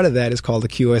 and a part of that is called the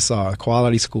QSR,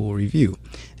 Quality School Review.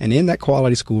 And in that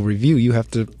Quality School Review, you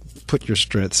have to put your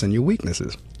strengths and your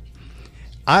weaknesses.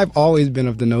 I've always been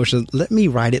of the notion, let me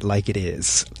write it like it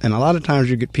is. And a lot of times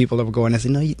you get people that will go in and say,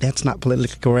 no, that's not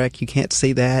politically correct. You can't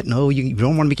say that. No, you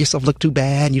don't want to make yourself look too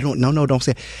bad. Don't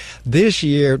say it. This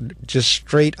year, just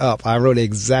straight up, I wrote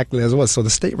exactly as it was. So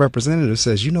the state representative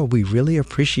says, we really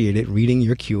appreciated reading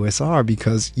your QSR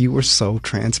because you were so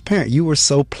transparent. You were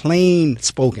so plain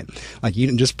spoken. Like you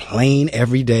didn't just plain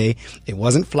every day. It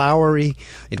wasn't flowery.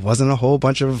 It wasn't a whole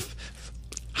bunch of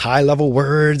high-level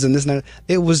words and this and that.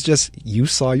 It was just you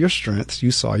saw your strengths,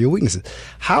 you saw your weaknesses.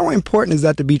 How important is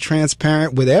that to be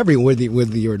transparent with everyone,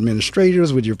 with your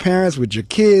administrators, with your parents, with your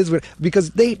kids?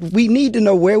 Because we need to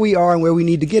know where we are and where we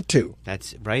need to get to.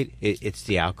 That's right. It's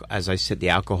as I said, the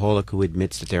alcoholic who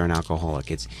admits that they're an alcoholic.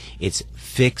 It's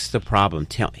fix the problem.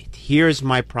 Here's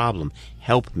my problem.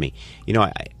 Help me.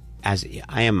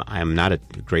 I am not a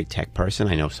great tech person.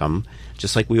 I know some,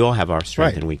 just like we all have our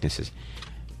strengths and weaknesses.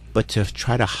 But to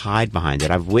try to hide behind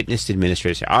it, I've witnessed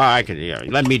administrators say, I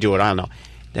can, let me do it, I don't know.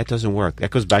 That doesn't work.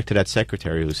 That goes back to that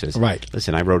secretary who says,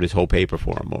 listen, I wrote his whole paper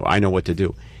for him, or I know what to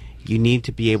do. You need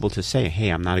to be able to say, hey,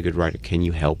 I'm not a good writer, can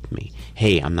you help me?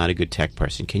 Hey, I'm not a good tech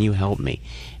person, can you help me?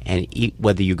 And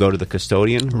whether you go to the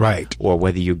custodian or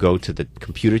whether you go to the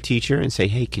computer teacher and say,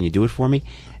 hey, can you do it for me?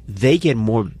 They get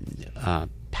more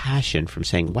passion from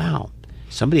saying, wow,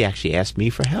 somebody actually asked me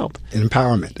for help.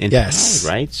 Empowerment. Yes.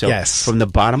 Right? So from the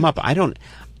bottom up, I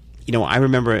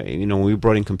remember, when we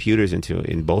brought in computers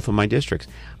in both of my districts,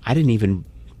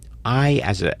 I,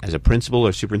 as a principal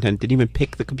or superintendent, didn't even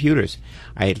pick the computers.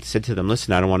 I had said to them,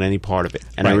 listen, I don't want any part of it.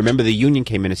 And I remember the union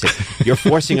came in and said, you're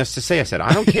forcing us to stay. I said,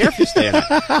 I don't care if you stay.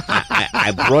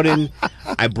 I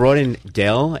brought in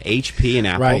Dell, HP, and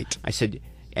Apple. Right. I said,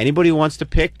 anybody who wants to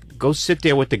pick, go sit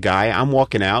there with the guy. I'm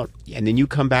walking out, and then you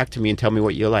come back to me and tell me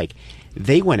what you like.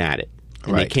 They went at it,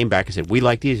 and they came back and said, we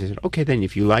like these. I said, okay, then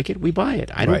if you like it, we buy it.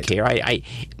 I don't care. I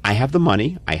have the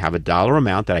money. I have a dollar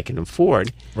amount that I can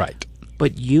afford. Right.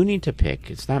 But you need to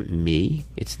pick. It's not me.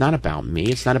 It's not about me.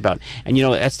 It's not about... And,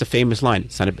 that's the famous line.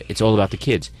 It's all about the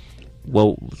kids.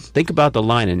 Well, think about the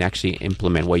line and actually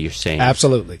implement what you're saying.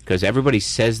 Absolutely. Because everybody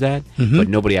says that, but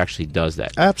nobody actually does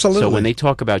that. Absolutely. So when they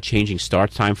talk about changing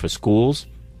start time for schools,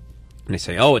 and they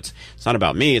say, oh, it's not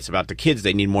about me, it's about the kids,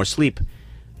 they need more sleep.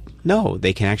 No,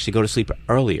 they can actually go to sleep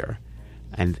earlier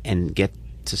and get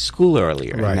to school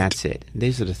earlier, and that's it.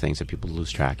 These are the things that people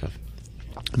lose track of.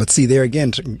 But see, there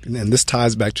again, and this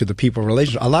ties back to the people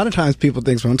relationship. A lot of times people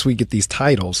think once we get these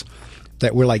titles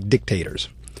that we're like dictators.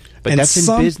 But that's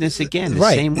in business again, the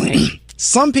same way.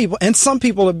 Some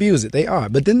people abuse it. They are.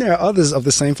 But then there are others of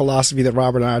the same philosophy that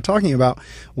Robert and I are talking about,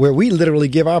 where we literally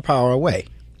give our power away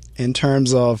in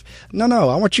terms of, no,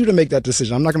 I want you to make that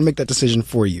decision. I'm not going to make that decision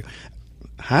for you.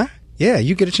 Huh? Yeah,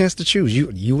 you get a chance to choose.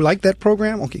 You like that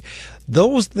program? Okay.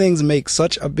 Those things make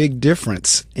such a big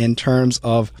difference in terms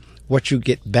of what you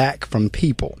get back from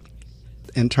people.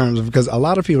 In terms of, because a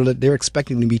lot of people, they're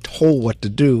expecting to be told what to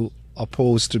do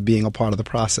opposed to being a part of the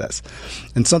process.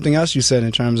 And something else you said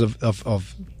in terms of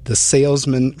the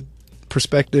salesman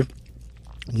perspective,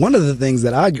 one of the things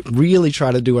that I really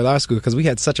try to do with our school, because we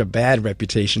had such a bad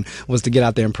reputation, was to get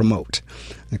out there and promote.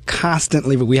 And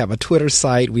constantly, we have a Twitter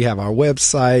site, we have our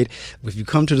website. If you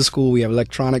come to the school, we have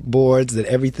electronic boards that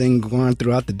everything going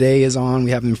throughout the day is on.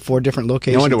 We have them in 4 different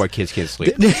locations. No wonder why kids can't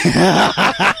sleep.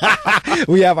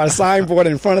 We have our signboard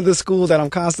in front of the school that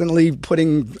I'm constantly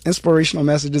putting inspirational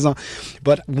messages on.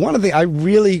 But one of the,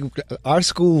 our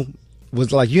school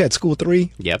was like, you had school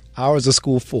 3? Yep. Ours was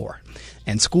school 4.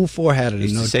 And school 4 had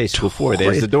say school 4,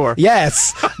 there's the door.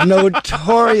 Yes.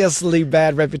 Notoriously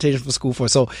bad reputation for school 4.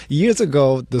 So years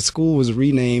ago, the school was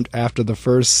renamed after the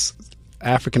first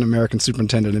African-American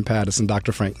superintendent in Patterson,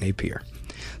 Dr. Frank Napier.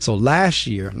 So last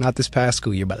year, not this past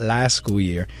school year, but last school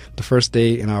year, the first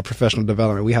day in our professional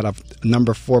development, we had a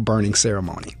number 4 burning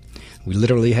ceremony. We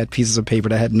literally had pieces of paper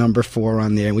that had number 4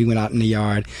 on there, and we went out in the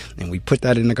yard and we put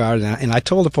that in the garden. And I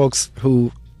told the folks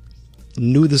who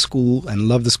knew the school and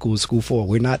loved the school, School 4,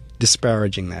 we're not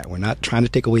disparaging that. We're not trying to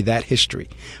take away that history.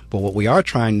 But what we are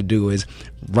trying to do is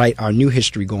write our new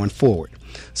history going forward.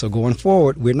 So going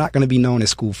forward, we're not going to be known as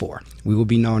School 4. We will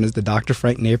be known as the Dr.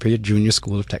 Frank Napier Junior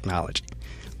School of Technology.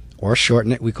 Or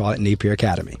shorten it, we call it Napier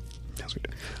Academy.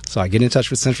 So I get in touch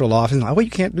with central office and like, well, you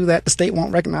can't do that. The state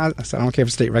won't recognize it. I said, I don't care if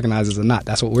the state recognizes it or not.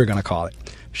 That's what we're going to call it.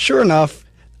 Sure enough,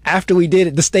 after we did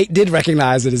it, the state did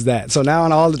recognize it as that. So now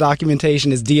on all the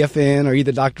documentation is DFN or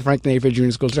either Dr. Frank Napier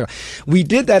Junior School. We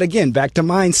did that again, back to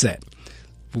mindset.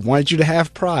 We wanted you to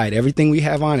have pride. Everything we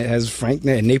have on it has Frank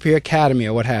Napier Academy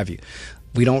or what have you.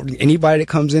 We don't, anybody that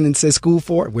comes in and says School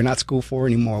 4, we're not School 4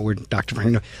 anymore. We're Dr.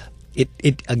 Frank.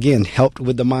 It again helped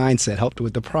with the mindset, helped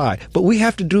with the pride. But we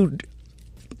have to do,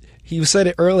 he said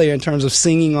it earlier in terms of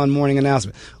singing on morning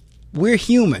announcement. We're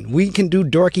human. We can do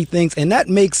dorky things, and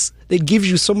it gives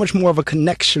you so much more of a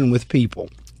connection with people.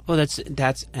 Well, that's,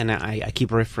 and I keep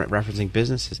referencing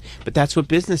businesses, but that's what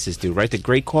businesses do, right? The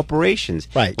great corporations.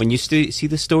 Right. When you see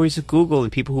the stories of Google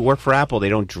and people who work for Apple, they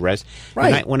don't dress.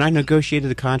 Right. When I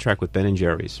negotiated the contract with Ben &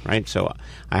 Jerry's, right? So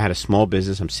I had a small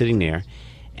business. I'm sitting there,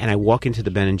 and I walk into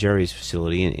the Ben & Jerry's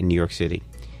facility in New York City.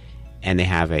 And they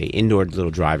have a indoor little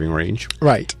driving range.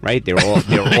 Right. Right? They're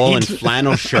all in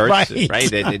flannel shirts.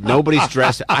 Right? Nobody's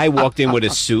dressed. I walked in with a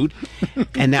suit,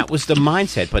 and that was the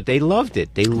mindset. But they loved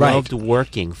it. They loved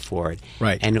working for it.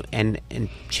 Right. And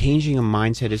changing a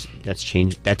mindset that's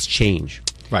change. That's change.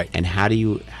 Right. And how do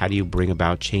you bring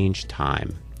about change?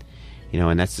 Time.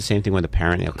 And that's the same thing with a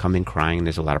parent. They'll come in crying, and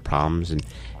there's a lot of problems, and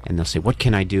they'll say, what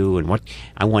can I do? And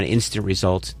I want instant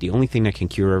results. The only thing that can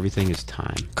cure everything is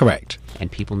time. Correct.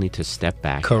 And people need to step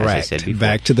back. Correct. As I said before.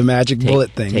 Back to the magic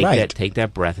bullet thing. Take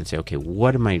that breath and say, okay,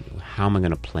 how am I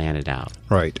going to plan it out?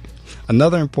 Right.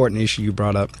 Another important issue you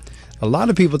brought up. A lot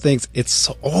of people think it's,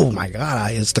 oh my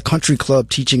God, it's the country club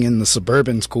teaching in the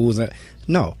suburban schools.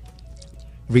 No.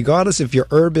 Regardless if you're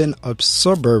urban or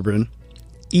suburban,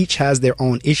 each has their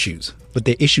own issues, but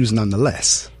they're issues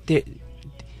nonetheless.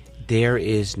 There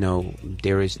is no,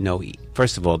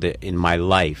 first of all, in my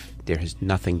life, there has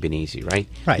nothing been easy, right?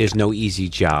 Right. There's no easy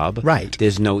job. Right.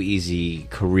 There's no easy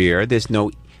career.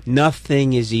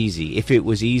 Nothing is easy. If it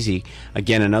was easy,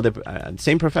 again, another,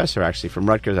 same professor actually from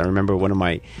Rutgers, I remember one of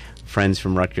my friends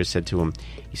from Rutgers said to him,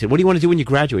 he said, what do you want to do when you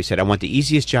graduate? He said, I want the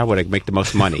easiest job where I can make the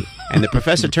most money. And the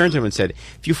professor turned to him and said,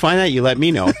 if you find that, you let me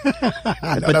know.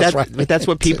 But that's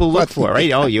what people look for,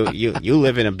 right? Oh, you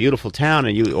live in a beautiful town,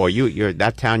 and you're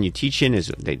that town you teach in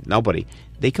nobody.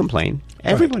 They complain.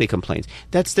 Everybody complains.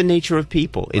 That's the nature of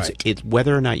people. It's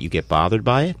whether or not you get bothered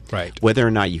by it, right, whether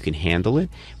or not you can handle it,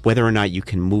 whether or not you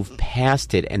can move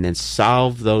past it and then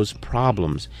solve those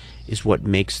problems. is what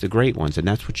makes the great ones, and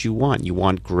that's what you want. You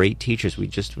want great teachers. We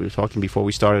were talking before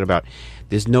we started about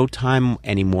there's no time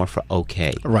anymore for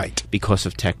okay. Right. Because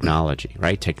of technology,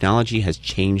 right? Technology has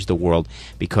changed the world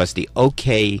because the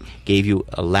okay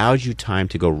allowed you time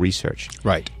to go research.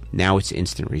 Right. Now it's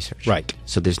instant research. Right.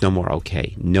 So there's no more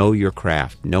okay. Know your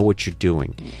craft. Know what you're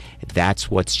doing.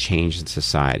 That's what's changed in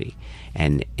society.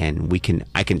 And I'm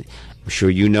sure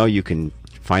you can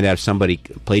find out if somebody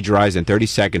plagiarized in 30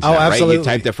 seconds. Oh, now, absolutely. Right?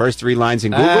 You type the first 3 lines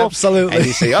in Google. Absolutely. And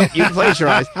you say, oh, you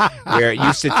plagiarized. Where it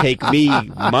used to take me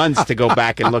months to go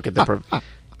back and look at the...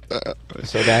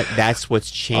 So that's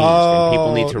what's changed, and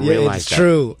people need to realize it's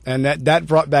true. And that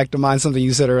brought back to mind something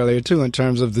you said earlier, too, in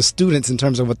terms of the students, in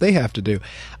terms of what they have to do.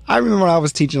 I remember when I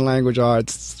was teaching language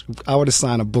arts, I would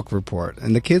assign a book report,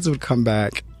 and the kids would come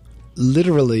back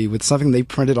literally with something they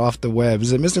printed off the web and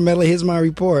said, Mr. Medley, here's my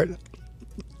report.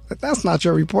 That's not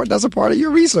your report. That's a part of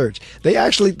your research. They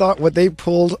actually thought what they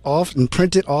pulled off and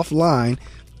printed offline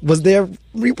was their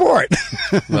report.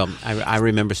 Well, I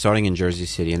remember starting in Jersey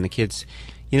City, and the kids...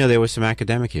 there were some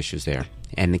academic issues there,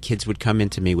 and the kids would come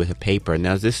into me with a paper.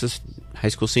 Now, this is high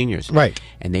school seniors. Right.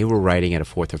 And they were writing at a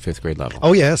 4th or 5th grade level.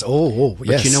 Oh, yes. Yes.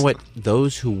 But you know what?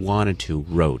 Those who wanted to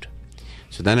wrote.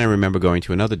 So then I remember going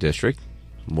to another district,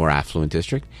 more affluent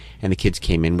district, and the kids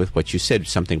came in with what you said,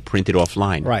 something printed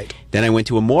offline. Right. Then I went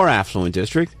to a more affluent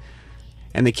district,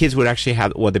 and the kids would actually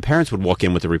the parents would walk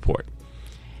in with the report.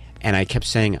 And I kept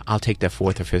saying, I'll take that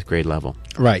 4th or 5th grade level.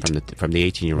 Right. From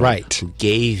the 18-year-old. Right. Who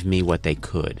gave me what they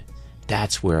could.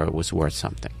 That's where it was worth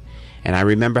something. And I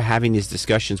remember having these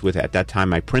discussions with, at that time,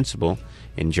 my principal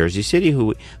in Jersey City,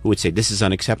 who would say, this is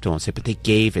unacceptable. And say, but they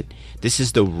gave it. This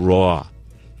is the raw.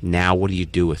 Now what do you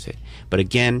do with it? But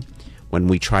again, when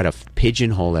we try to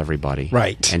pigeonhole everybody.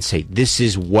 Right. And say, this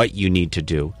is what you need to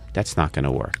do, that's not going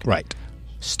to work. Right.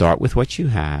 Start with what you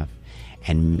have,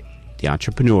 and the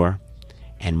entrepreneur,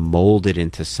 and mold it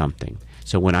into something.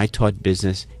 So when I taught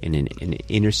business in an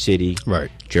inner city, right,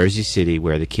 Jersey City,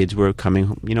 where the kids were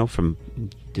coming, from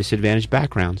disadvantaged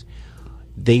backgrounds,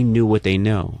 they knew what they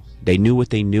know. They knew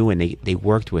what they knew, and they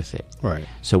worked with it. Right.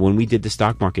 So when we did the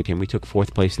stock market here, we took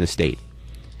 4th place in the state.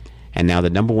 And now the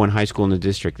number 1 high school in the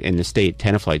district, in the state,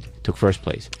 Tenafly, took 1st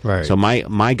place. Right. So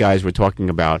my guys were talking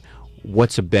about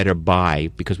what's a better buy,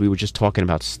 because we were just talking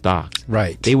about stocks.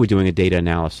 Right. They were doing a data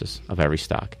analysis of every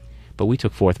stock. But we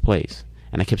took 4th place.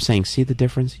 And I kept saying, see the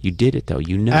difference? You did it, though.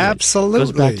 You know Absolutely. It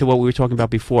goes back to what we were talking about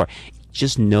before.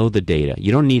 Just know the data.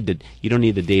 You don't need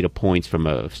the data points from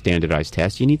a standardized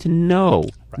test. You need to know.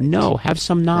 Right. Know. Have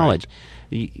some knowledge.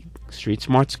 Right. Street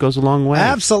smarts goes a long way.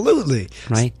 Absolutely.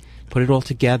 Right? Put it all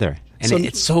together.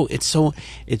 And so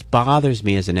it bothers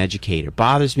me as an educator,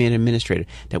 bothers me as an administrator,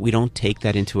 that we don't take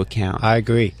that into account. I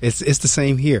agree. It's the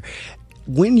same here.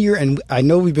 And I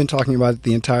know we've been talking about it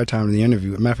the entire time in the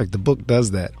interview. As a matter of fact, the book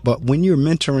does that. But when you're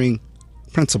mentoring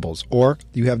principals, or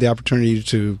you have the opportunity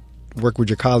to work with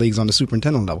your colleagues on the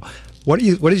superintendent level, what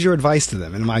is your advice to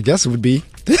them? And my guess would be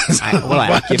this.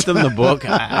 I give them the book.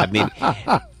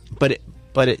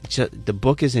 The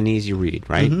book is an easy read,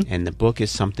 right? Mm-hmm. And the book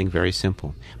is something very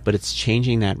simple. But it's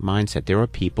changing that mindset. There are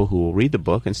people who will read the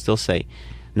book and still say,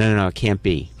 no, it can't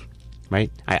be. Right?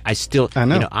 I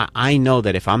know. I know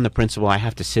that if I'm the principal, I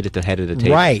have to sit at the head of the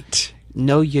table. Right.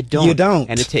 No, you don't. You don't.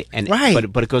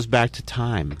 Right. But it goes back to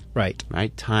time. Right.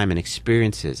 Right? Time and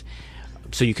experiences.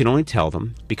 So you can only tell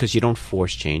them, because you don't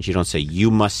force change. You don't say, you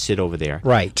must sit over there.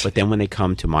 Right. But then when they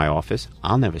come to my office,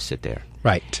 I'll never sit there.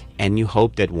 Right. And you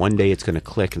hope that one day it's going to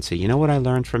click and say, you know what I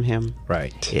learned from him?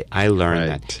 Right. I learned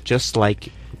that. Just like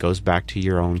it goes back to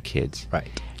your own kids. Right.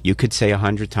 You could say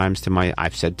 100 times to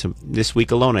I've said to this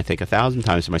week alone, I think 1,000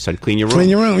 times to my son, clean your room. Clean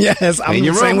your room, yes. I'm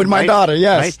the same with my daughter,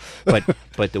 yes. Right?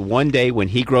 But the one day when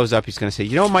he grows up, he's going to say,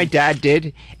 you know what my dad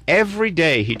did? Every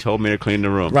day he told me to clean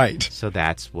the room. Right. So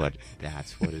that's what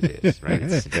it is, right?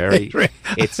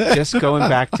 It's just going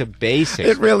back to basics.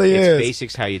 It really is. It's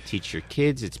basics how you teach your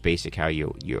kids. It's basic how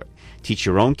you teach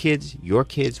your own kids, your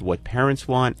kids, what parents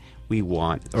want. We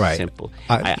want simple.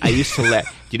 I used to do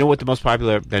you know what the most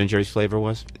popular Ben & Jerry's flavor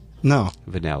was? No.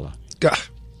 Vanilla. Gah.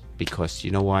 Because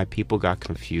you know why? People got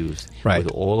confused with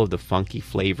all of the funky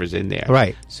flavors in there.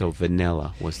 Right. So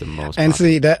vanilla was the most And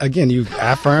popular. see, that again, you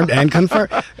affirmed and confirmed.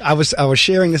 I was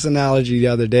sharing this analogy the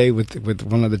other day with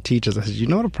one of the teachers. I said, you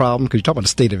know what the problem? Because you talk about the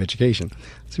state of education.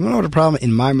 So you know what the problem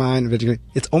in my mind of education?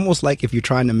 It's almost like if you're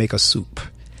trying to make a soup.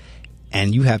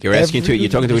 And you're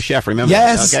talking to a chef, remember?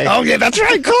 Yes. Okay. Okay, that's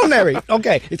right. Culinary.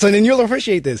 Okay. So then you'll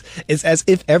appreciate this. It's as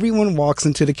if everyone walks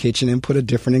into the kitchen and put a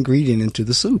different ingredient into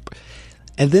the soup.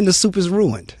 And then the soup is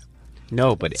ruined.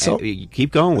 No, but you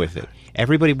keep going with it.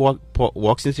 Everybody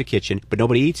walks into the kitchen, but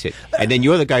nobody eats it. And then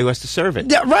you're the guy who has to serve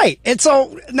it. Yeah, right. And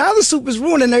so now the soup is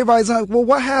ruined and everybody's like, well,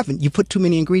 what happened? You put too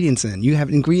many ingredients in. You have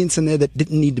ingredients in there that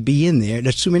didn't need to be in there.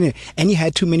 There's too many. And you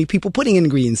had too many people putting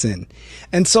ingredients in.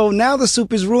 And so now the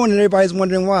soup is ruined and everybody's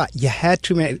wondering why. You had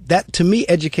too many. That, to me,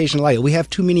 education like, we have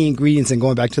too many ingredients and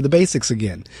going back to the basics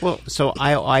again. Well, so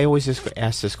I always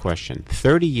ask this question.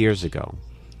 30 years ago,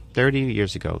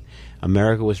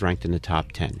 America was ranked in the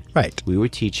top 10. Right. We were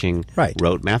teaching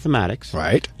rote mathematics.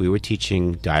 Right. We were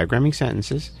teaching diagramming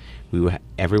sentences.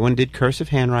 Everyone did cursive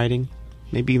handwriting,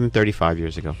 maybe even 35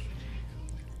 years ago.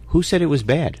 Who said it was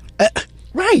bad?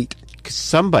 Right.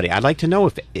 Somebody. I'd like to know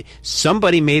if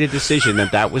somebody made a decision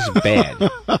that was bad.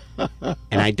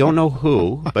 And I don't know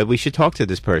who, but we should talk to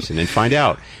this person and find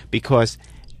out. Because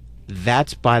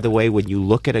that's, by the way, when you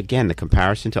look at, again, the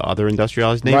comparison to other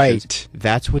industrialized nations,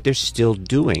 that's what they're still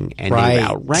doing, and they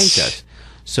outranked us.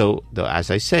 So,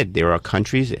 as I said, there are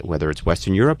countries, whether it's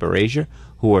Western Europe or Asia,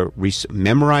 who are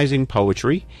memorizing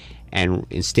poetry and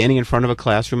standing in front of a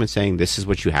classroom and saying, this is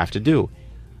what you have to do.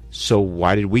 So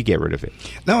why did we get rid of it?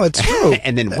 No, it's true.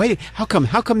 And then, wait, how come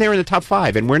they're in the top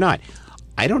 5 and we're not?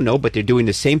 I don't know, but they're doing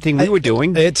the same thing we were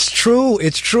doing. It's true.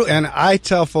 It's true. And I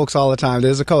tell folks all the time,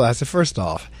 there's a code. I said, first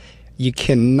off, you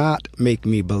cannot make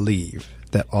me believe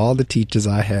that all the teachers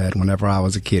I had whenever I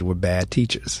was a kid were bad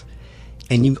teachers.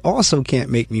 And you also can't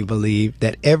make me believe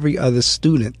that every other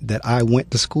student that I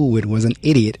went to school with was an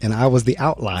idiot and I was the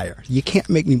outlier. You can't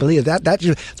make me believe that.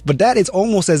 But that is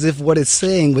almost as if what it's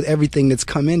saying with everything that's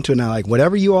come into it now. Like,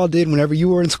 whatever you all did whenever you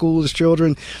were in school as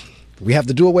children, we have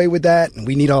to do away with that, and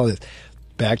we need all this.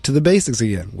 Back to the basics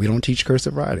again. We don't teach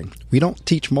cursive writing. We don't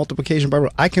teach multiplication by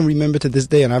rote. I can remember to this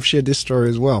day, and I've shared this story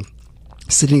as well,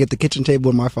 sitting at the kitchen table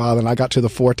with my father, and I got to the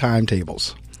 4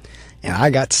 timetables. And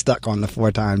I got stuck on the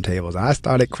 4 timetables. I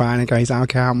started crying and crying. He said, I don't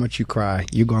care how much you cry.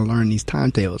 You're going to learn these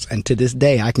timetables. And to this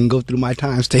day, I can go through my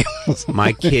times tables.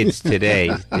 My kids today,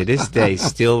 to this day,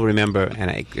 still remember,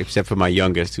 except for my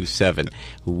youngest, who's 7,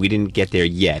 who we didn't get there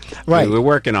yet. Right. We're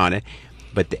working on it.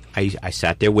 But I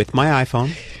sat there with my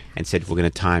iPhone and said, we're going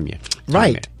to time you.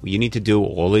 Right. You need to do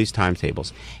all these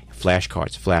timetables.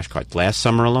 Flashcards. Last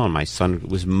summer alone, my son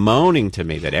was moaning to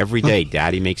me that every day,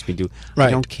 Daddy makes me do. Right.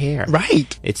 I don't care.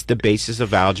 Right. It's the basis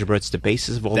of algebra. It's the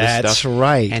basis of all this stuff. That's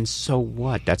right. And so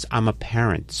what? I'm a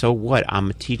parent. So what? I'm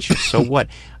a teacher. So what?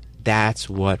 That's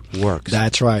what works.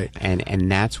 That's right. And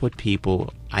that's what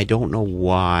people, I don't know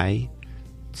why,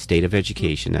 state of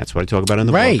education, that's what I talk about in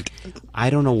the book. I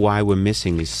don't know why we're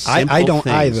missing these simple I don't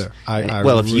things. either.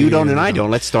 Well, if you don't and I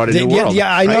don't, let's start a new world.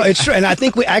 Yeah, I know. Right? It's true. And I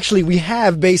think we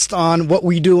have based on what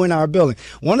we do in our building.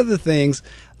 One of the things,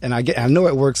 and I know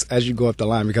it works as you go up the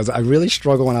line, because I really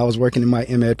struggled when I was working in my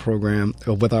MEd program,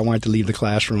 whether I wanted to leave the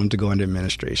classroom to go into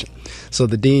administration. So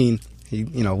the dean, we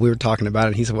were talking about it,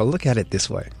 and he said, well, look at it this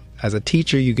way. As a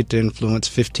teacher, you get to influence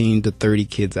 15 to 30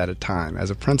 kids at a time.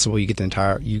 As a principal, you get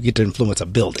to influence a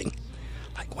building.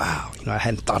 Like, wow, I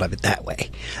hadn't thought of it that way.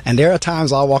 And there are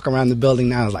times I'll walk around the building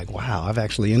now and it's like, wow, I've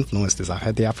actually influenced this. I've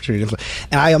had the opportunity to influence.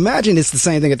 And I imagine it's the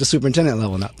same thing at the superintendent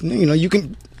level. Now, you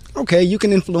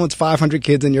can influence 500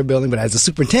 kids in your building, but as a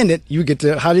superintendent, you get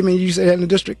to, how many did you say had in the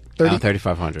district?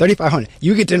 3,500. 3,500.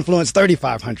 You get to influence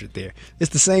 3,500 there.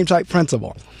 It's the same type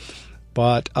principle.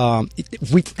 But I'm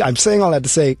saying all that to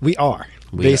say we are,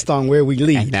 based on where we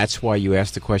lead. And that's why you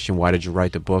asked the question, why did you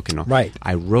write the book? And right.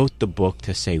 I wrote the book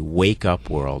to say, wake up,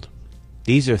 world.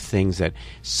 These are things that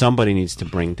somebody needs to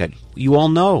bring, that you all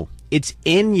know. It's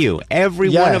in you. Every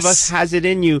one of us has it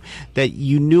in you, that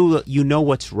you know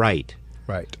what's right.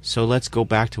 Right. So let's go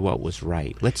back to what was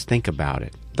right. Let's think about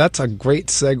it. That's a great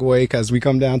segue, because we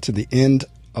come down to the end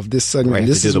of this segment.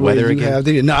 This is the weather again?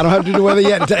 No, I don't have to do the weather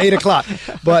yet. It's 8 o'clock.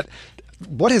 But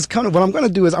what I'm going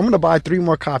to do is I'm going to buy 3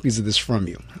 more copies of this from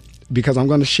you, because I'm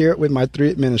going to share it with my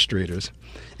 3 administrators.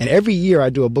 And every year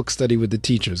I do a book study with the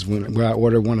teachers where I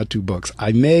order 1 or 2 books.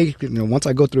 I may, once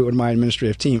I go through it with my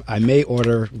administrative team, I may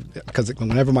order, because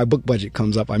whenever my book budget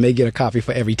comes up, I may get a copy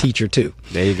for every teacher too.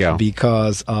 There you go.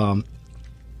 Because, again,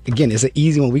 it's an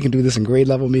easy one. We can do this in grade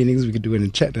level meetings. We can do it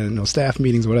in staff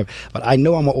meetings, whatever. But I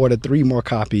know I'm going to order 3 more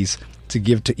copies to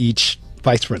give to each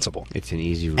vice principal. It's an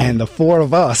easy route. And the 4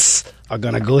 of us are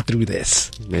going to go through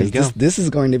this. There you go. This is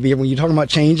going to be, when you're talking about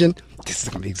changing, this is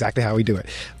going to be exactly how we do it.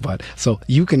 But so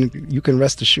you can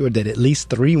rest assured that at least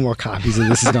 3 more copies of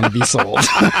this is going to be sold.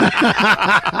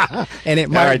 And it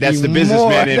might that's be the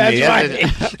businessman in that's me.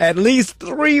 Right. At least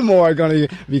 3 more are going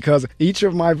to, because each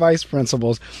of my vice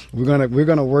principals, we're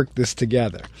going to work this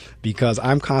together, because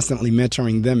I'm constantly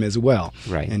mentoring them as well.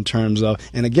 Right. In terms of,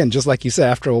 and again, just like you said,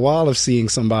 after a while of seeing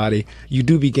somebody, you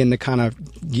do begin to kind of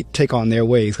take on their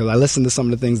ways. Because I listen listen to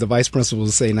some of the things the vice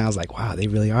principals say, and I was like, wow, they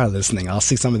really are listening. I'll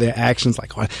see some of their actions,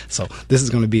 like, wow. So this is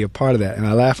going to be a part of that. And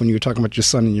I laugh when you were talking about your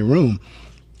son in your room.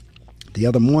 The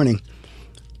other morning,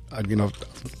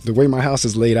 the way my house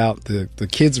is laid out, the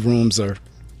kids' rooms are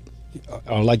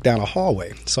like down a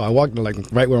hallway. So I walked like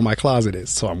right where my closet is.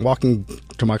 So I'm walking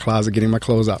to my closet, getting my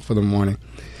clothes out for the morning.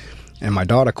 And my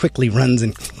daughter quickly runs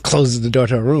and closes the door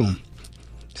to her room.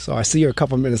 So I see her a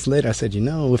couple minutes later. I said,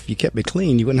 if you kept it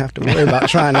clean, you wouldn't have to worry about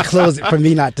trying to close it for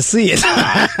me not to see it.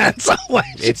 So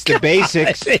it's the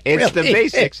basics. It's the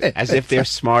basics. As if they're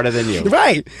smarter than you.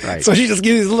 Right. So she just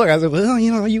gives me this look. I said, well,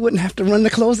 you wouldn't have to run to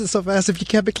close it so fast if you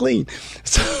kept it clean.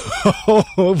 So,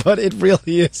 but it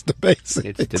really is the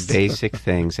basics. It's the basic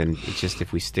things. And it's just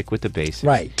if we stick with the basics,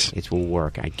 right, it will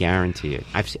work. I guarantee it.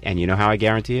 And you know how I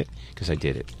guarantee it? Because I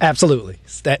did it. Absolutely.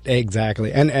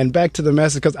 Exactly. And back to the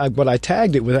message, because what I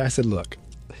tagged it with, I said, look,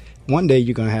 one day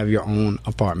you're going to have your own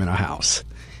apartment or house,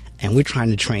 and we're trying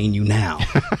to train you now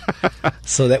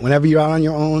so that whenever you're out on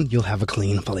your own, you'll have a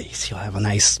clean place. You'll have a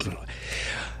nice...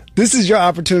 This is your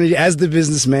opportunity as the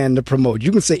businessman to promote.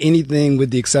 You can say anything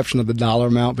with the exception of the dollar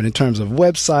amount, but in terms of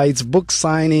websites, book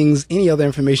signings, any other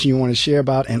information you want to share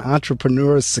about an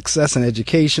entrepreneur's success and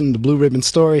education, the Blue Ribbon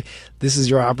Story, this is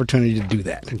your opportunity to do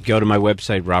that. Go to my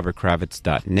website,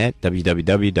 robertkravitz.net,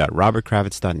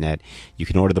 www.robertkravitz.net. You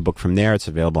can order the book from there. It's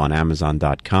available on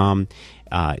Amazon.com.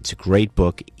 It's a great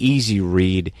book, easy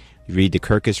read. You read the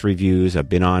Kirkus reviews. I've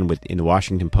been on in the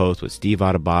Washington Post with Steve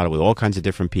Adubato, with all kinds of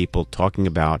different people talking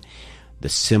about the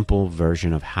simple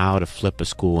version of how to flip a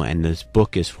school. And this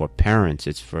book is for parents,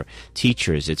 it's for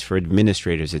teachers, it's for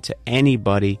administrators, it's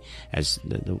anybody, as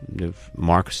the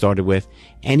Mark started with,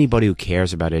 anybody who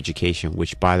cares about education,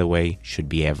 which, by the way, should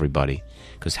be everybody.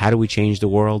 Because how do we change the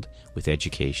world? With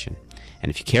education. And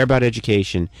if you care about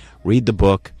education, read the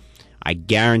book. I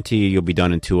guarantee you'll be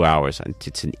done in 2 hours.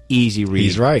 It's an easy read.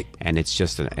 He's right. And it's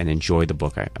just and enjoy the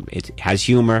book. It has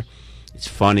humor. It's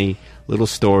funny. Little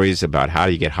stories about how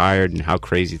you get hired and how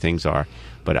crazy things are.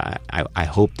 But I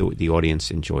hope the audience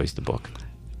enjoys the book.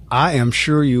 I am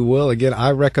sure you will. Again,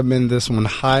 I recommend this one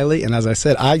highly. And as I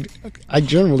said, I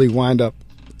generally wind up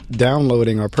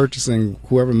downloading or purchasing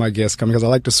whoever my guests come, because I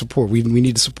like to support. We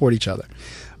need to support each other.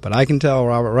 But I can tell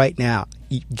Robert right now,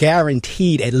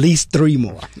 guaranteed at least 3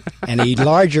 more. And a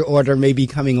larger order may be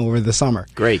coming over the summer.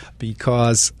 Great.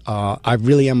 Because I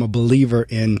really am a believer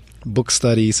in book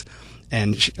studies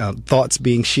and thoughts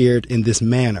being shared in this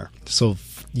manner. So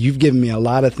you've given me a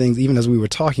lot of things, even as we were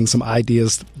talking, some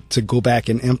ideas to go back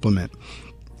and implement.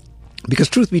 Because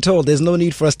truth be told, there's no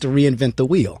need for us to reinvent the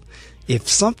wheel. If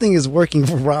something is working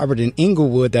for Robert in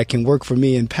Englewood that can work for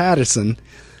me in Patterson,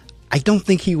 I don't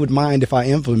think he would mind if I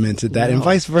implemented that, and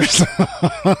vice versa.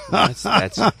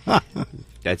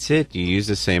 That's it. You use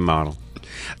the same model.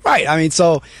 Right. I mean,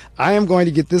 so I am going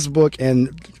to get this book, and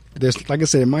there's, like I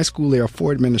said, in my school there are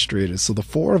 4 administrators. So the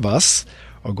 4 of us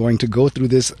are going to go through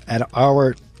this at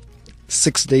our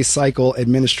 6-day cycle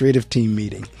administrative team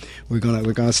meeting. We're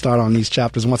gonna start on these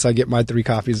chapters once I get my 3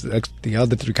 copies, the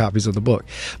other 3 copies of the book.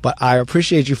 But I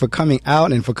appreciate you for coming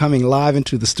out and for coming live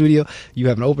into the studio. You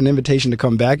have an open invitation to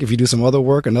come back if you do some other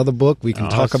work, another book. We can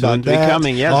talk about that.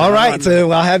 Coming, yes. All right,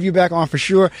 so I'll have you back on for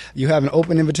sure. You have an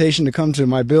open invitation to come to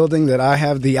my building that I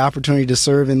have the opportunity to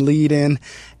serve and lead in.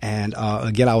 And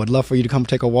again, I would love for you to come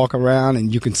take a walk around,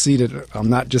 and you can see that I'm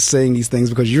not just saying these things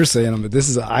because you're saying them, but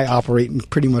I operate in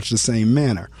pretty much the same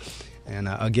manner. And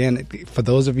again, for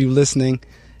those of you listening,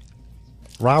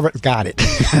 Robert got it.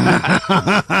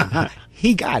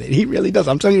 He got it. He really does.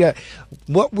 I'm telling you that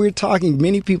what we're talking,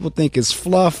 many people think is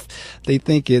fluff. They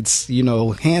think it's,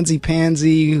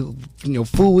 handsy-pansy,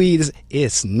 phooey.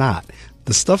 It's not.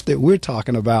 The stuff that we're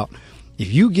talking about,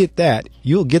 if you get that,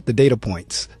 you'll get the data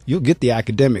points. You'll get the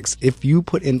academics if you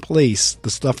put in place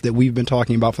the stuff that we've been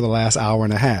talking about for the last hour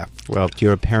and a half. Well, if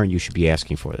you're a parent, you should be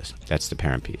asking for this. That's the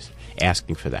parent piece.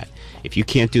 Asking for that. If you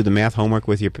can't do the math homework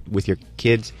with your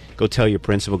kids, go tell your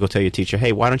principal, go tell your teacher,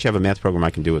 hey, why don't you have a math program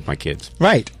I can do with my kids?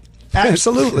 Right.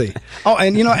 Absolutely. Oh,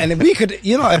 and and if we could,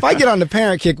 if I get on the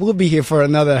parent kick, we'll be here for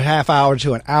another half hour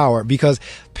to an hour, because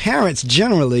parents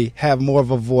generally have more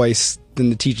of a voice than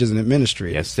the teachers and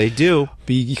administrators. Yes, they do.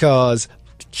 Because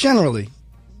generally,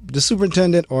 the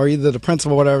superintendent or either the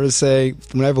principal or whatever say,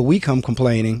 whenever we come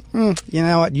complaining, you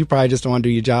know what, you probably just don't want to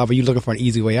do your job, or you're looking for an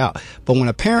easy way out. But when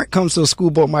a parent comes to a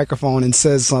school board microphone and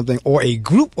says something, or a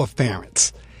group of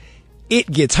parents, it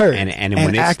gets heard and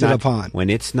when acted upon. When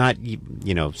it's not,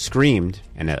 screamed,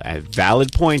 and a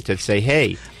valid point to say,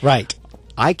 hey, right,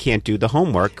 I can't do the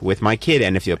homework with my kid.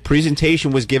 And if a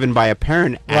presentation was given by a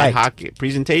parent, ad hoc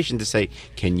presentation to say,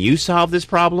 can you solve this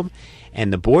problem?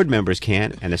 and the board members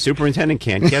can't, and the superintendent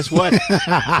can't, guess what?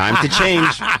 Time to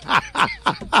change.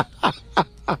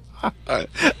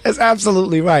 That's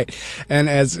absolutely right. And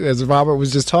as Robert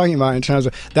was just talking about, in terms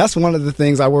of, that's one of the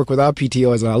things I work with our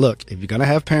PTO is, look, if you're going to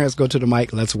have parents go to the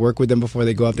mic, let's work with them before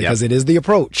they go up there, because it is the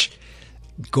approach.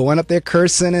 Going up there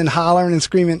cursing and hollering and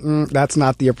screaming, that's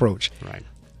not the approach. Right.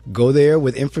 Go there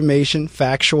with information,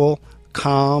 factual,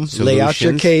 calm, Solutions. lay out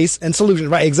your case and solutions.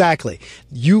 Right, exactly.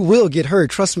 You will get heard.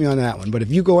 Trust me on that one. But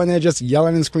if you go in there just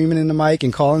yelling and screaming in the mic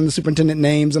and calling the superintendent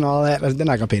names and all that, they're not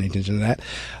going to pay any attention to that.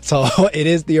 So it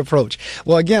is the approach.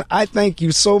 Well, again, I thank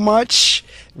you so much.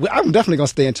 I'm definitely going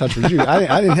to stay in touch with you.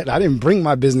 I didn't bring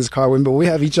my business card with me, but we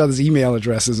have each other's email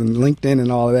addresses and LinkedIn and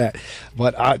all of that.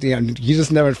 But you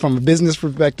just never, from a business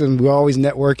perspective, we're always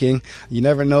networking. You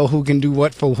never know who can do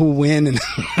what for who when. And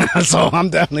so I'm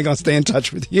definitely going to stay in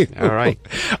touch with you. All right.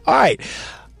 All right.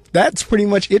 That's pretty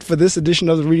much it for this edition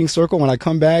of the Reading Circle. When I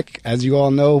come back, as you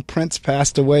all know, Prince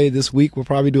passed away this week. We'll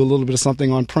probably do a little bit of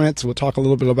something on Prince. We'll talk a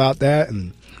little bit about that,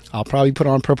 and I'll probably put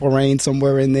on Purple Rain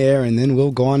somewhere in there, and then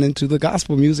we'll go on into the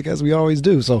gospel music as we always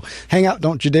do. So hang out,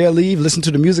 don't you dare leave. Listen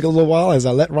to the music a little while as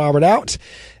I let Robert out,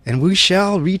 and we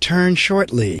shall return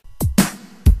shortly.